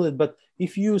distill it, but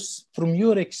if you, from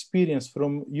your experience,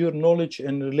 from your knowledge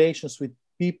and relations with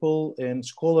people and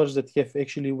scholars that have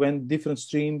actually went different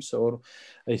streams or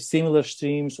similar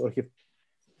streams, or have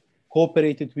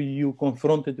cooperated with you,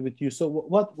 confronted with you, so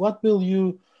what will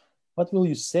you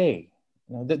say?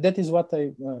 You know, that is what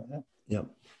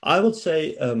I would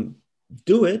say,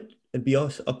 do it and be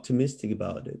also optimistic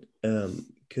about it,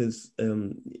 because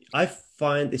I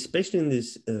find, especially in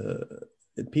this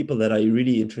people that are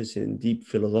really interested in deep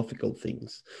philosophical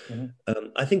things,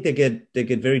 I think they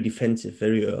get very defensive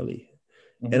very early,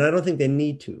 and I don't think they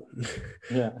need to.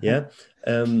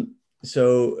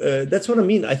 So that's what I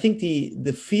mean. I think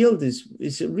the field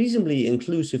is reasonably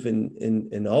inclusive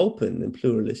and open and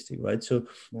pluralistic, right? So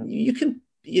you can,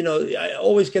 you know, I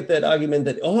always get that argument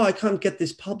that, oh, I can't get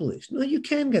this published. No, you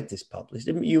can get this published.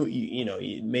 You know,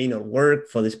 it may not work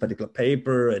for this particular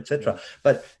paper, etc.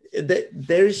 But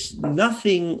there's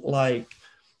nothing like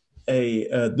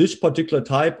this particular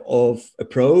type of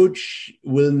approach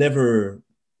is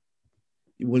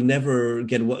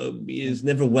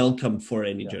never welcomed for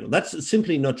any journal. That's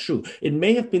simply not true. It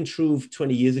may have been true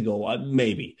 20 years ago,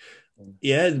 maybe.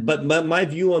 But my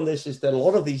view on this is that a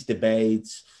lot of these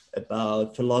debates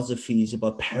about philosophies,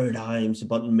 about paradigms,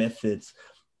 about methods,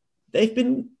 they've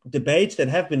been debates that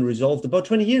have been resolved about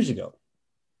 20 years ago.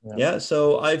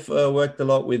 So I've worked a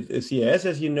lot with CAS,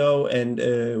 as you know, and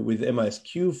with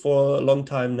MISQ for a long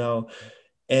time now,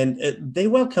 and they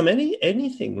welcome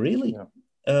anything really.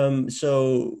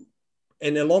 So,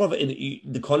 and a lot of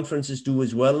the conferences do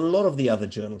as well, and a lot of the other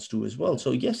journals do as well.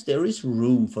 So yes, there is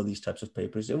room for these types of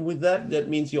papers, and with that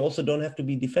means you also don't have to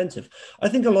be defensive. I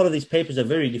think a lot of these papers are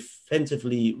very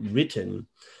defensively written.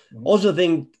 Also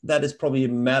think that is probably a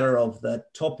matter of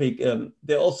that topic.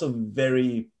 They're also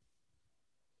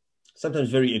sometimes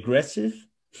very aggressive.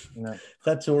 If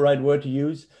that's the right word to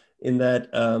use, in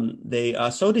that they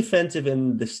are so defensive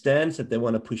in the stance that they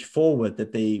want to push forward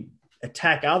that they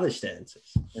attack other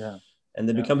stances. And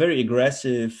they become very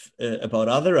aggressive about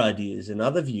other ideas and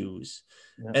other views.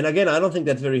 And again, I don't think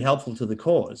that's very helpful to the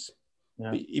cause.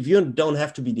 If you don't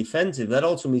have to be defensive, that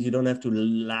also means you don't have to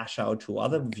lash out to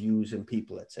other views and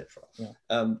people, etc.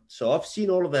 So I've seen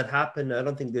all of that happen. I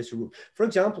don't think there's a rule. For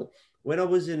example, when I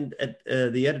was at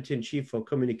the editor-in-chief for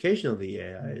communication of the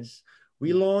AIS,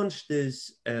 we launched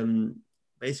this,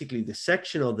 basically the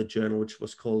section of the journal, which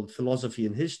was called Philosophy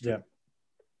and History.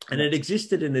 And it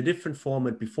existed in a different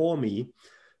format before me.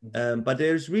 But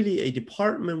there's really a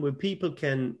department where people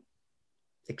can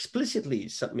explicitly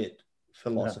submit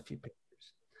philosophy papers.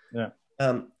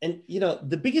 And, you know,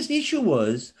 the biggest issue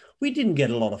was we didn't get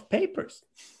a lot of papers.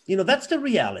 You know, that's the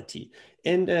reality.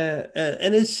 And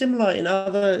it's similar in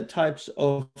other types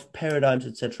of paradigms,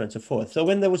 etc., and so forth. So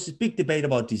when there was this big debate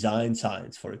about design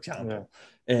science, for example,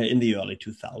 in the early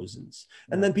 2000s.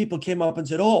 And then people came up and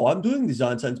said, oh, I'm doing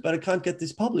design science, but I can't get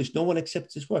this published. No one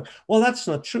accepts this work. Well, that's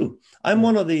not true. I'm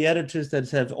one of the editors that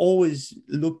have always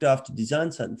looked after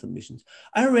design science submissions.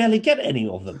 I rarely get any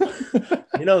of them.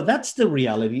 You know, that's the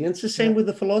reality. And it's the same with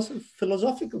the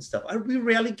philosophical stuff. We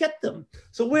rarely get them.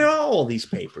 So where are all these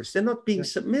papers? They're not being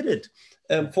submitted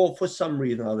for some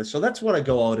reason or other. So that's what I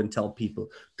go out and tell people.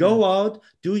 Go out,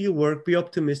 do your work, be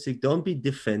optimistic, don't be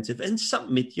defensive, and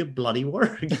submit your bloody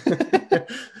work.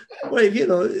 Well, if you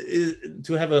know,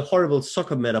 to have a horrible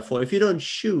soccer metaphor, if you don't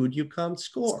shoot, you can't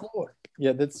score.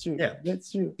 Yeah, that's true. Yeah,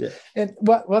 that's true. yeah. And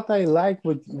what I like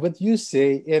what you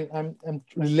say, and I'm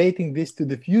relating this to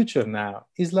the future now,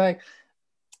 is like,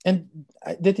 and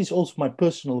that is also my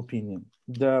personal opinion.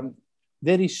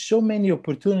 There is so many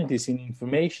opportunities in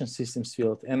information systems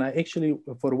field, and I actually,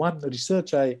 for one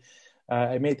research I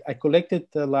made, I collected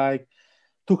like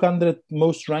 200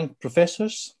 most ranked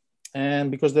professors,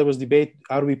 and because there was debate,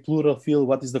 are we plural field,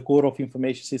 what is the core of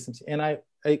information systems, and I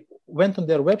went on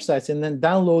their websites and then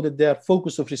downloaded their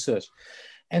focus of research,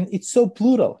 and it's so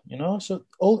plural, you know. So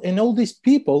all these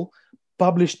people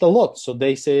published a lot. So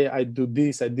they say, I do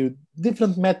this, I do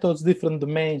different methods, different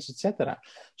domains, etc.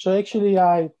 So actually,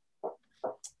 I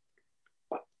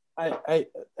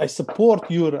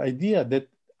support your idea that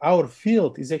our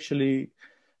field is actually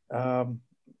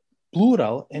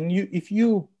plural, and if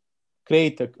you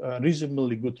create a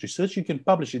reasonably good research, you can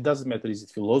publish it. Doesn't matter, is it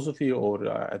philosophy or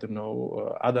I don't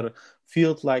know, other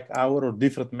field like our, or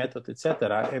different method,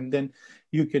 etc. And then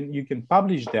you can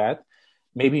publish that,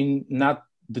 maybe not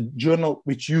the journal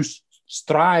which you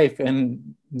strive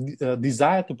and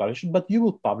desire to publish it, but you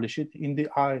will publish it in the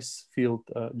IS field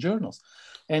journals.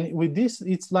 And with this,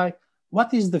 it's like,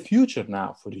 what is the future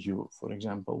now for you, for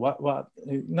example? What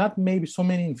not maybe so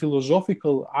many in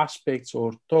philosophical aspects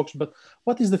or talks, but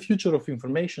what is the future of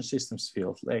information systems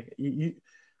field? Like we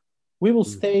will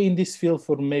stay in this field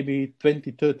for maybe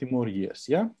 20, 30 more years,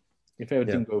 yeah? If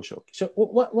everything goes okay. So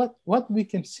what we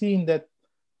can see in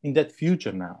that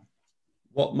future now?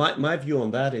 Well, my view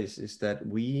on that is that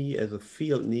we as a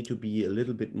field need to be a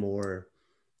little bit more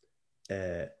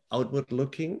outward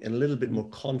looking and a little bit more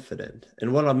confident.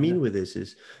 And what I mean with this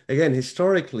is, again,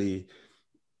 historically,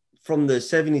 from the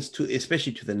 70s to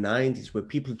especially to the 90s, where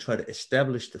people try to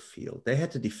establish the field, they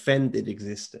had to defend its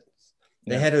existence.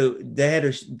 They had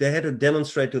to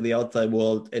demonstrate to the outside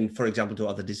world, and for example to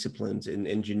other disciplines in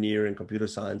engineering, computer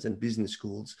science, and business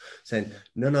schools, saying,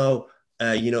 no,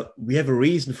 we have a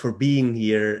reason for being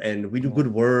here, and we do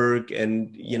good work,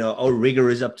 and our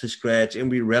rigor is up to scratch, and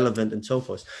we're relevant, and so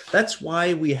forth. That's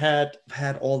why we had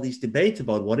all these debates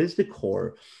about what is the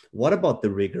core, what about the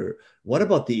rigor, what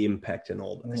about the impact, and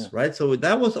all this, right? So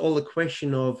that was all a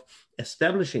question of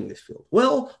establishing this field.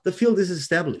 Well, the field is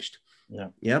established.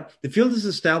 Yeah. The field is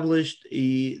established.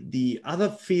 The other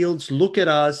fields look at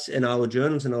us and our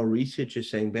journals and our research is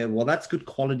saying, well, that's good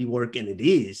quality work, and it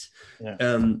is.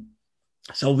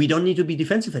 So we don't need to be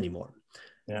defensive anymore.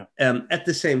 At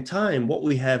the same time, what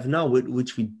we have now,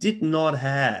 which we did not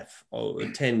have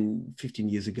 10, 15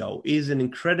 years ago, is an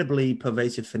incredibly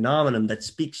pervasive phenomenon that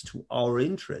speaks to our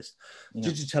interest.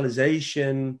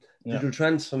 Digitalization, digital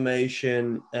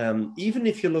transformation. Even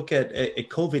if you look at a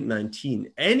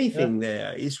COVID-19, anything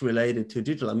there is related to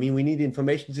digital. I mean, we need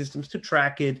information systems to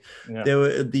track it.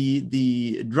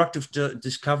 The drug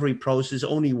discovery process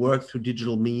only works through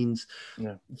digital means.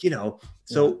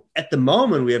 So at the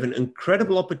moment, we have an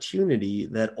incredible opportunity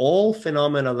that all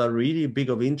phenomena that are really big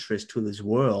of interest to this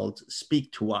world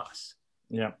speak to us.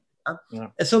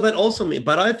 So that also,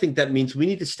 but I think that means we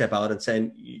need to step out and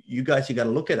say, you guys, you got to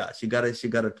look at us. You got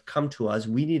to come to us.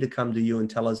 We need to come to you and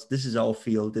tell us this is our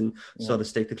field and sort of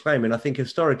stake the claim. And I think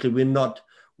historically we're not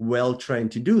well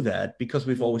trained to do that because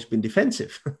we've always been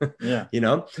defensive.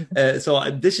 So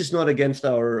this is not against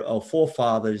our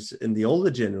forefathers in the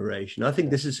older generation. I think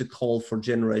this is a call for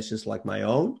generations like my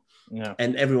own.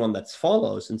 And everyone that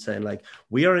follows, and saying, like,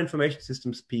 we are information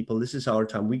systems people. This is our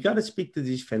time. We got to speak to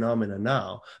these phenomena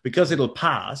now because it'll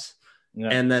pass.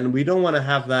 And then we don't want to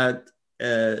have that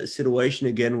situation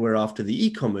again where after the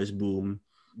e-commerce boom,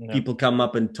 people come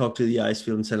up and talk to the IS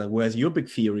field and say, like, where's your big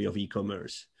theory of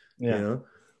e-commerce?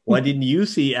 Why didn't you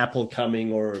see Apple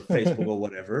coming or Facebook or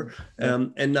whatever?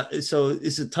 So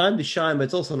it's a time to shine, but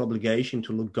it's also an obligation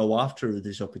to go after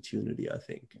this opportunity, I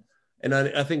think. And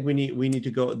I think we need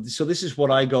to go. So this is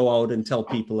what I go out and tell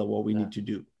people of what we need to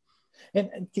do.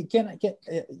 And can I get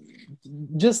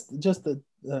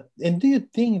and do you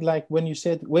think, like, when you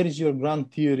said, where is your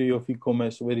grand theory of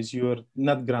e-commerce? Where is your,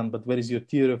 not grand, but where is your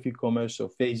theory of e-commerce or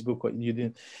Facebook? Or you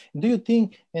didn't? Do you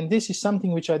think, and this is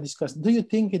something which I discussed, do you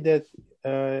think that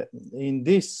in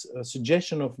this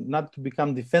suggestion of not to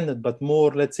become defendant, but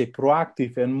more, let's say,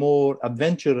 proactive and more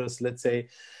adventurous, let's say,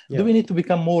 do we need to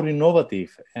become more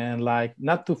innovative and like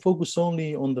not to focus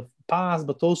only on the past,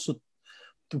 but also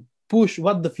to push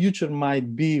what the future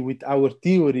might be with our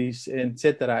theories,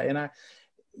 etc. And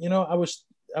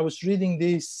I was reading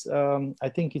this. I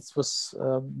think it was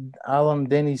Alan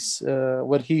Dennis,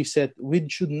 where he said we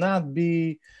should not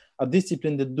be a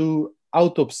discipline that do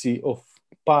autopsy of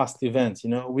past events.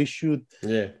 We should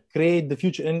create the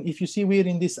future. And if you see, we're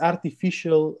in this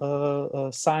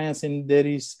artificial science, and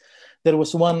there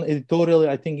was one editorial,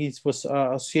 I think it was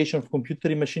Association of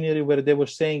Computer Machinery, where they were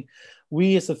saying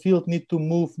we as a field need to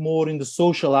move more in the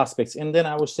social aspects. And then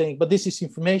I was saying, but this is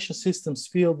information systems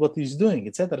field, what is doing,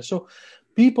 etc. So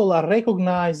people are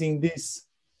recognizing this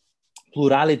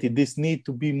plurality, this need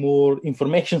to be more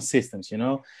information systems,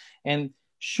 and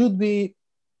should we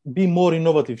be more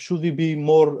innovative? Should we be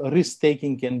more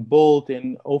risk-taking and bold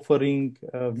and offering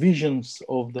visions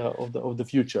of the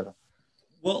future?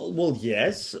 Well,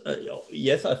 yes,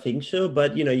 I think so.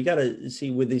 But you got to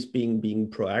see, with this being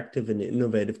proactive and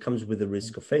innovative comes with the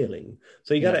risk of failing.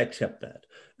 So you got to accept that.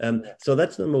 So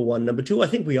that's number one. Number two, I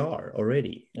think we are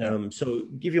already. So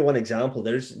give you one example.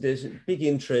 There's a big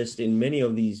interest in many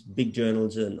of these big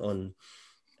journals on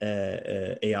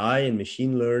AI and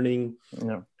machine learning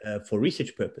for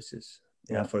research purposes.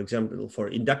 For example, for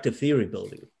inductive theory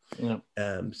building.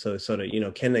 So sort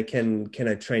of, can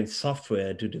I train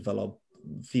software to develop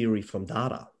theory from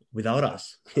data without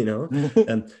us,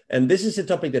 and this is a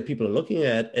topic that people are looking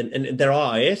at, and there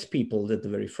are IS people at the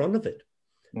very front of it.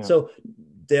 So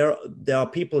there are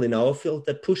people in our field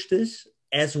that push this,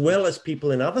 as well as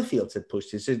people in other fields that push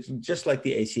this. It's just like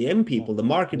the ACM people, the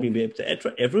marketing people,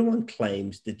 everyone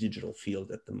claims the digital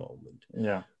field at the moment.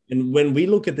 And when we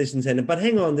look at this and say, but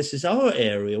hang on, this is our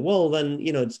area. Well, then,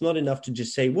 it's not enough to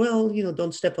just say, well,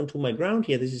 don't step onto my ground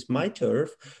here. This is my turf,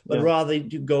 but rather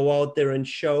you go out there and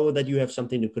show that you have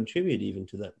something to contribute even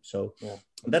to them. So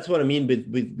that's what I mean with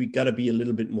we got to be a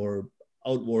little bit more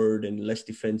outward and less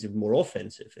defensive, more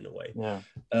offensive in a way.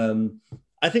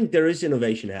 I think there is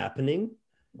innovation happening.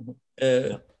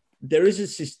 There is a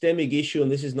systemic issue, and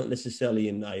this is not necessarily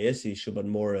an IS issue, but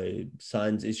more a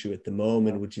science issue at the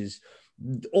moment, which is,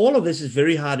 all of this is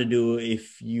very hard to do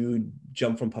if you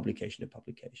jump from publication to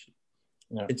publication.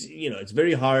 It's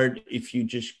very hard if you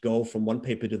just go from one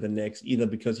paper to the next, either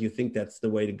because you think that's the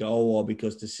way to go or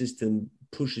because the system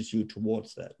pushes you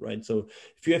towards that, right? So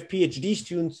if you have PhD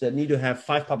students that need to have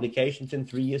 5 publications in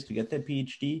 3 years to get their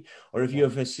PhD, or if you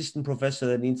have an assistant professor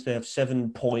that needs to have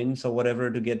 7 points or whatever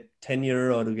to get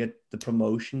tenure or to get the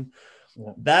promotion,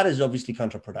 that is obviously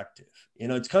counterproductive.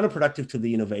 It's counterproductive to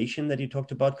the innovation that you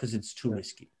talked about because it's too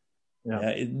risky.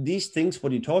 These things,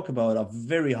 what you talk about, are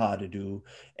very hard to do,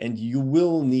 and you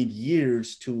will need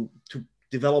years to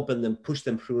develop and then push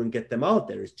them through and get them out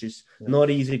there. It's just not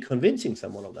easy convincing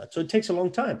someone of that. So it takes a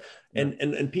long time.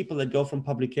 And people that go from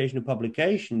publication to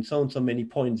publication, so and so many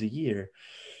points a year,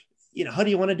 how do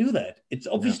you want to do that? It's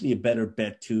obviously a better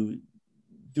bet to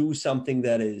do something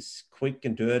that is quick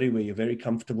and dirty, where you're very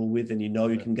comfortable with, and you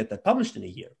can get that published in a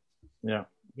year.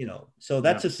 So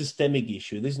that's a systemic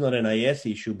issue. This is not an IS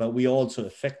issue, but we're also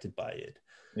affected by it.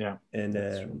 And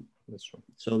that's true.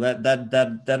 So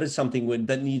that is something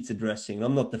that needs addressing.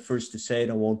 I'm not the first to say it.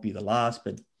 I won't be the last,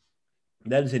 but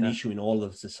that is an issue in all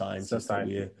of the sciences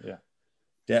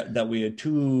that we are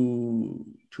too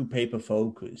paper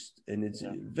focused, and it's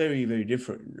very, very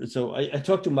different. So I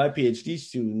talk to my PhD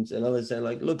students, and others say,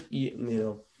 like, look,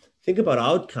 think about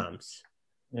outcomes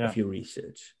of your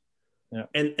research.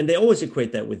 And they always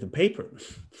equate that with the paper,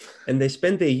 and they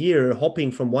spend their year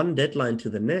hopping from one deadline to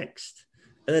the next,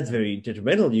 and that's very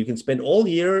detrimental. You can spend all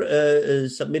year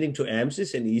submitting to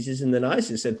AMSIS and ESIS and then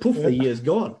ISIS, and poof, the year is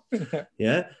gone.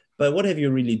 But what have you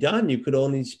really done? You could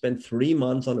only spend 3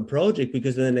 months on a project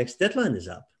because then the next deadline is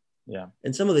up.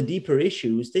 And some of the deeper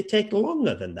issues, they take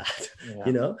longer than that,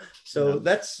 So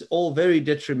that's all very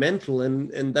detrimental,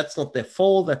 and that's not their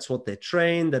fault. That's what they're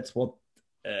trained. That's what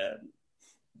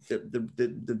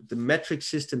the metric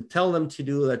system tell them to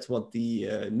do. That's what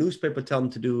the newspaper tell them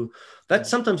to do. That's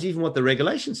sometimes even what the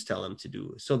regulations tell them to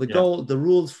do. So the goal, the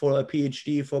rules for a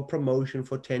PhD, for promotion,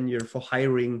 for tenure, for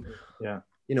hiring,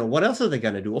 what else are they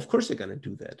going to do? Of course they're going to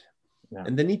do that.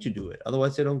 And they need to do it.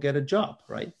 Otherwise they don't get a job,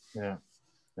 right?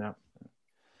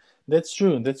 That's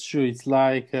true. It's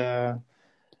like, I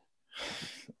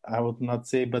would not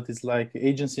say, but it's like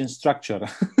agency and structure.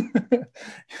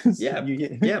 You have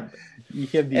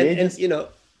the agency.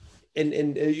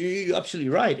 And you're absolutely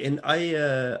right. And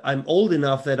I'm old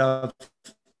enough that I've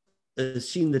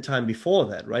seen the time before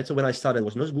that, right? So when I started, there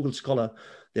was no Google Scholar,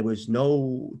 there was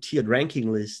no tiered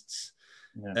ranking lists,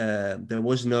 there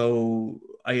was no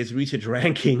IS research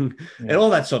ranking and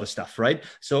all that sort of stuff, right?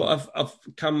 So I've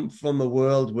come from a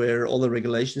world where all the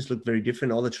regulations look very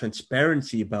different. All the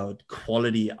transparency about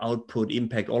quality, output,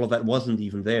 impact, all of that wasn't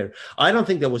even there. I don't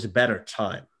think there was a better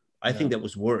time. I think that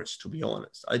was worse, to be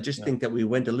honest. I just think that we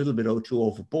went a little bit too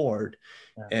overboard.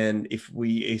 And if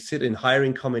we sit in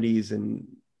hiring committees and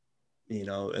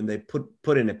and they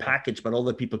put in a package, but all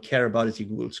that people care about is your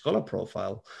Google Scholar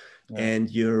profile. Yeah. And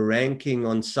you're ranking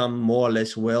on some more or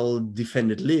less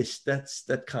well-defended list.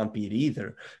 That can't be it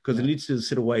either, because it leads to the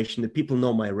situation that people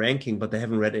know my ranking, but they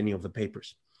haven't read any of the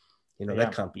papers.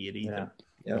 That can't be it either.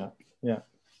 Yeah.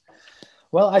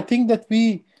 Well, I think that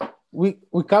we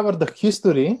covered the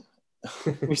history.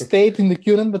 We stayed in the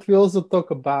current, but we also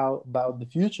talk about the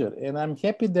future. And I'm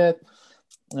happy that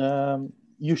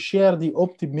you share the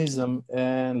optimism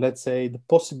and, let's say, the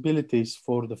possibilities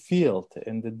for the field,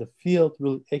 and that the field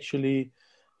will actually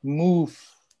move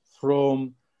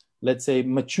from, let's say,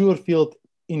 mature field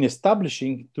in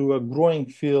establishing to a growing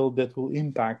field that will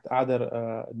impact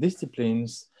other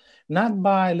disciplines, not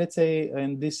by, let's say,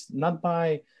 not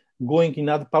by going in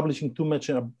other, publishing too much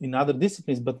in other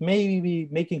disciplines, but maybe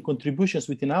making contributions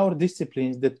within our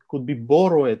disciplines that could be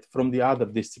borrowed from the other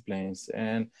disciplines.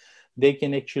 And they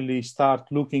can actually start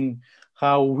looking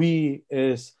how we,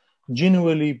 as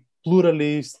genuinely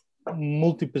pluralist,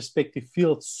 multi-perspective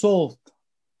field, solved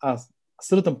a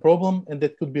certain problem, and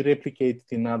that could be replicated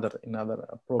in other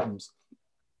problems.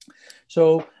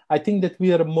 So I think that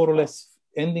we are more or less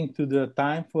ending to the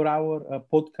time for our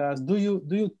podcast. Do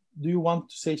you want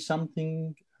to say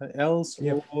something else?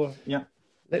 Yeah.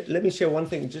 Let me share one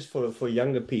thing just for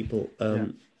younger people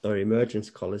or emerging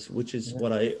scholars, which is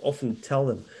what I often tell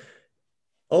them.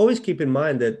 Always keep in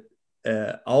mind that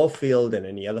our field and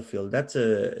any other field, it's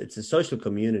a social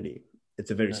community. It's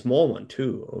a very small one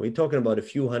too. We're talking about a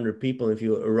few hundred people. If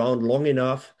you're around long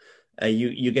enough,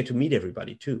 you get to meet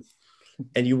everybody too.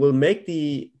 And you will make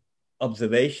the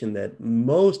observation that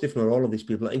most, if not all of these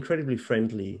people are incredibly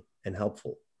friendly and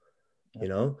helpful,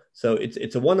 So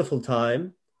it's a wonderful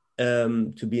time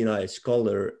to be an IS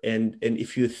scholar. And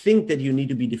if you think that you need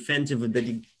to be defensive, or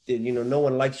that no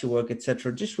one likes your work,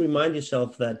 etc., just remind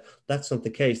yourself that that's not the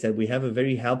case, that we have a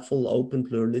very helpful, open,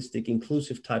 pluralistic,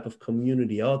 inclusive type of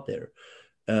community out there.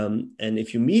 And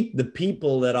if you meet the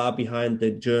people that are behind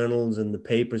the journals and the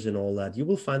papers and all that, you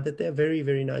will find that they're very,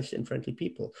 very nice and friendly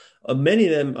people. Many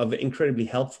of them are incredibly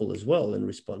helpful as well and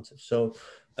responsive. So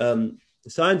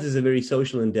science is a very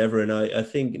social endeavor. And I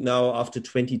think now, after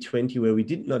 2020, where we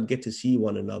did not get to see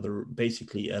one another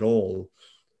basically at all,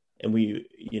 and we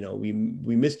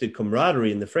missed the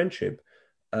camaraderie and the friendship,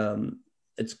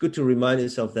 it's good to remind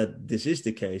yourself that this is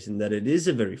the case and that it is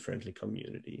a very friendly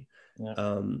community.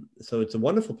 So it's a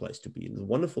wonderful place to be. It's a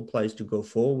wonderful place to go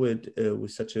forward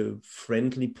with such a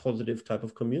friendly, positive type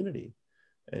of community.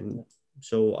 And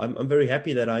so I'm very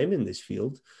happy that I'm in this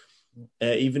field,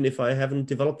 even if I haven't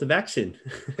developed the vaccine.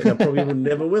 And I probably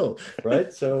never will,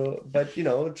 right? So, but,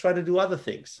 try to do other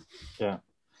things. Yeah.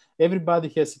 Everybody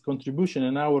has a contribution,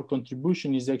 and our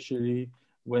contribution is actually,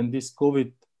 when this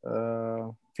COVID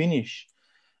finish,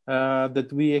 that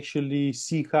we actually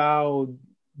see how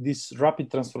these rapid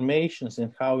transformations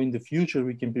and how in the future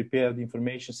we can prepare the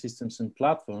information systems and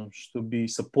platforms to be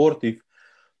supportive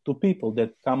to people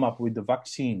that come up with the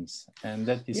vaccines. And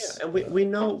that is and we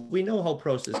know how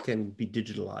process can be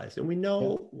digitalized, and we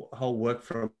know how work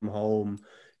from home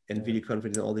and video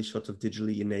conferencing and all these sorts of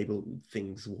digitally enabled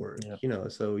things work.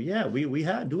 So we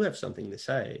do have something to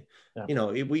say.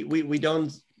 We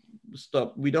don't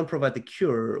stop. We don't provide the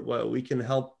cure. Well, we can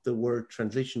help the world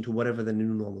transition to whatever the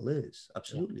new normal is.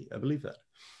 Absolutely, I believe that.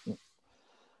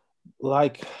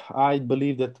 Like, I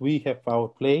believe that we have our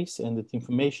place, and that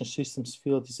information systems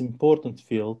field is an important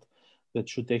field that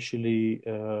should actually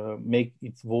make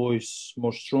its voice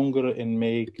more stronger and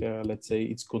make, let's say,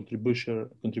 its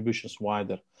contributions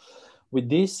wider. With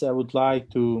this, I would like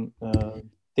to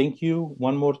thank you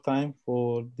one more time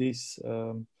for this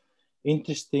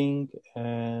interesting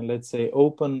and, let's say,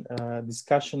 open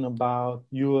discussion about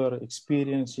your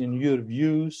experience and your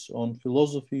views on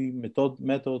philosophy,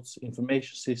 methods,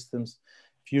 information systems,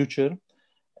 future.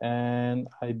 And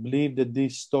I believe that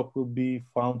this talk will be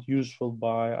found useful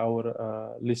by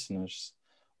our listeners.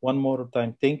 One more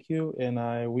time, thank you, and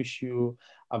I wish you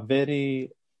a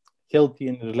very healthy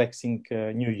and relaxing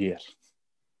new year.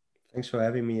 Thanks for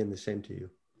having me, and the same to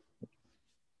you.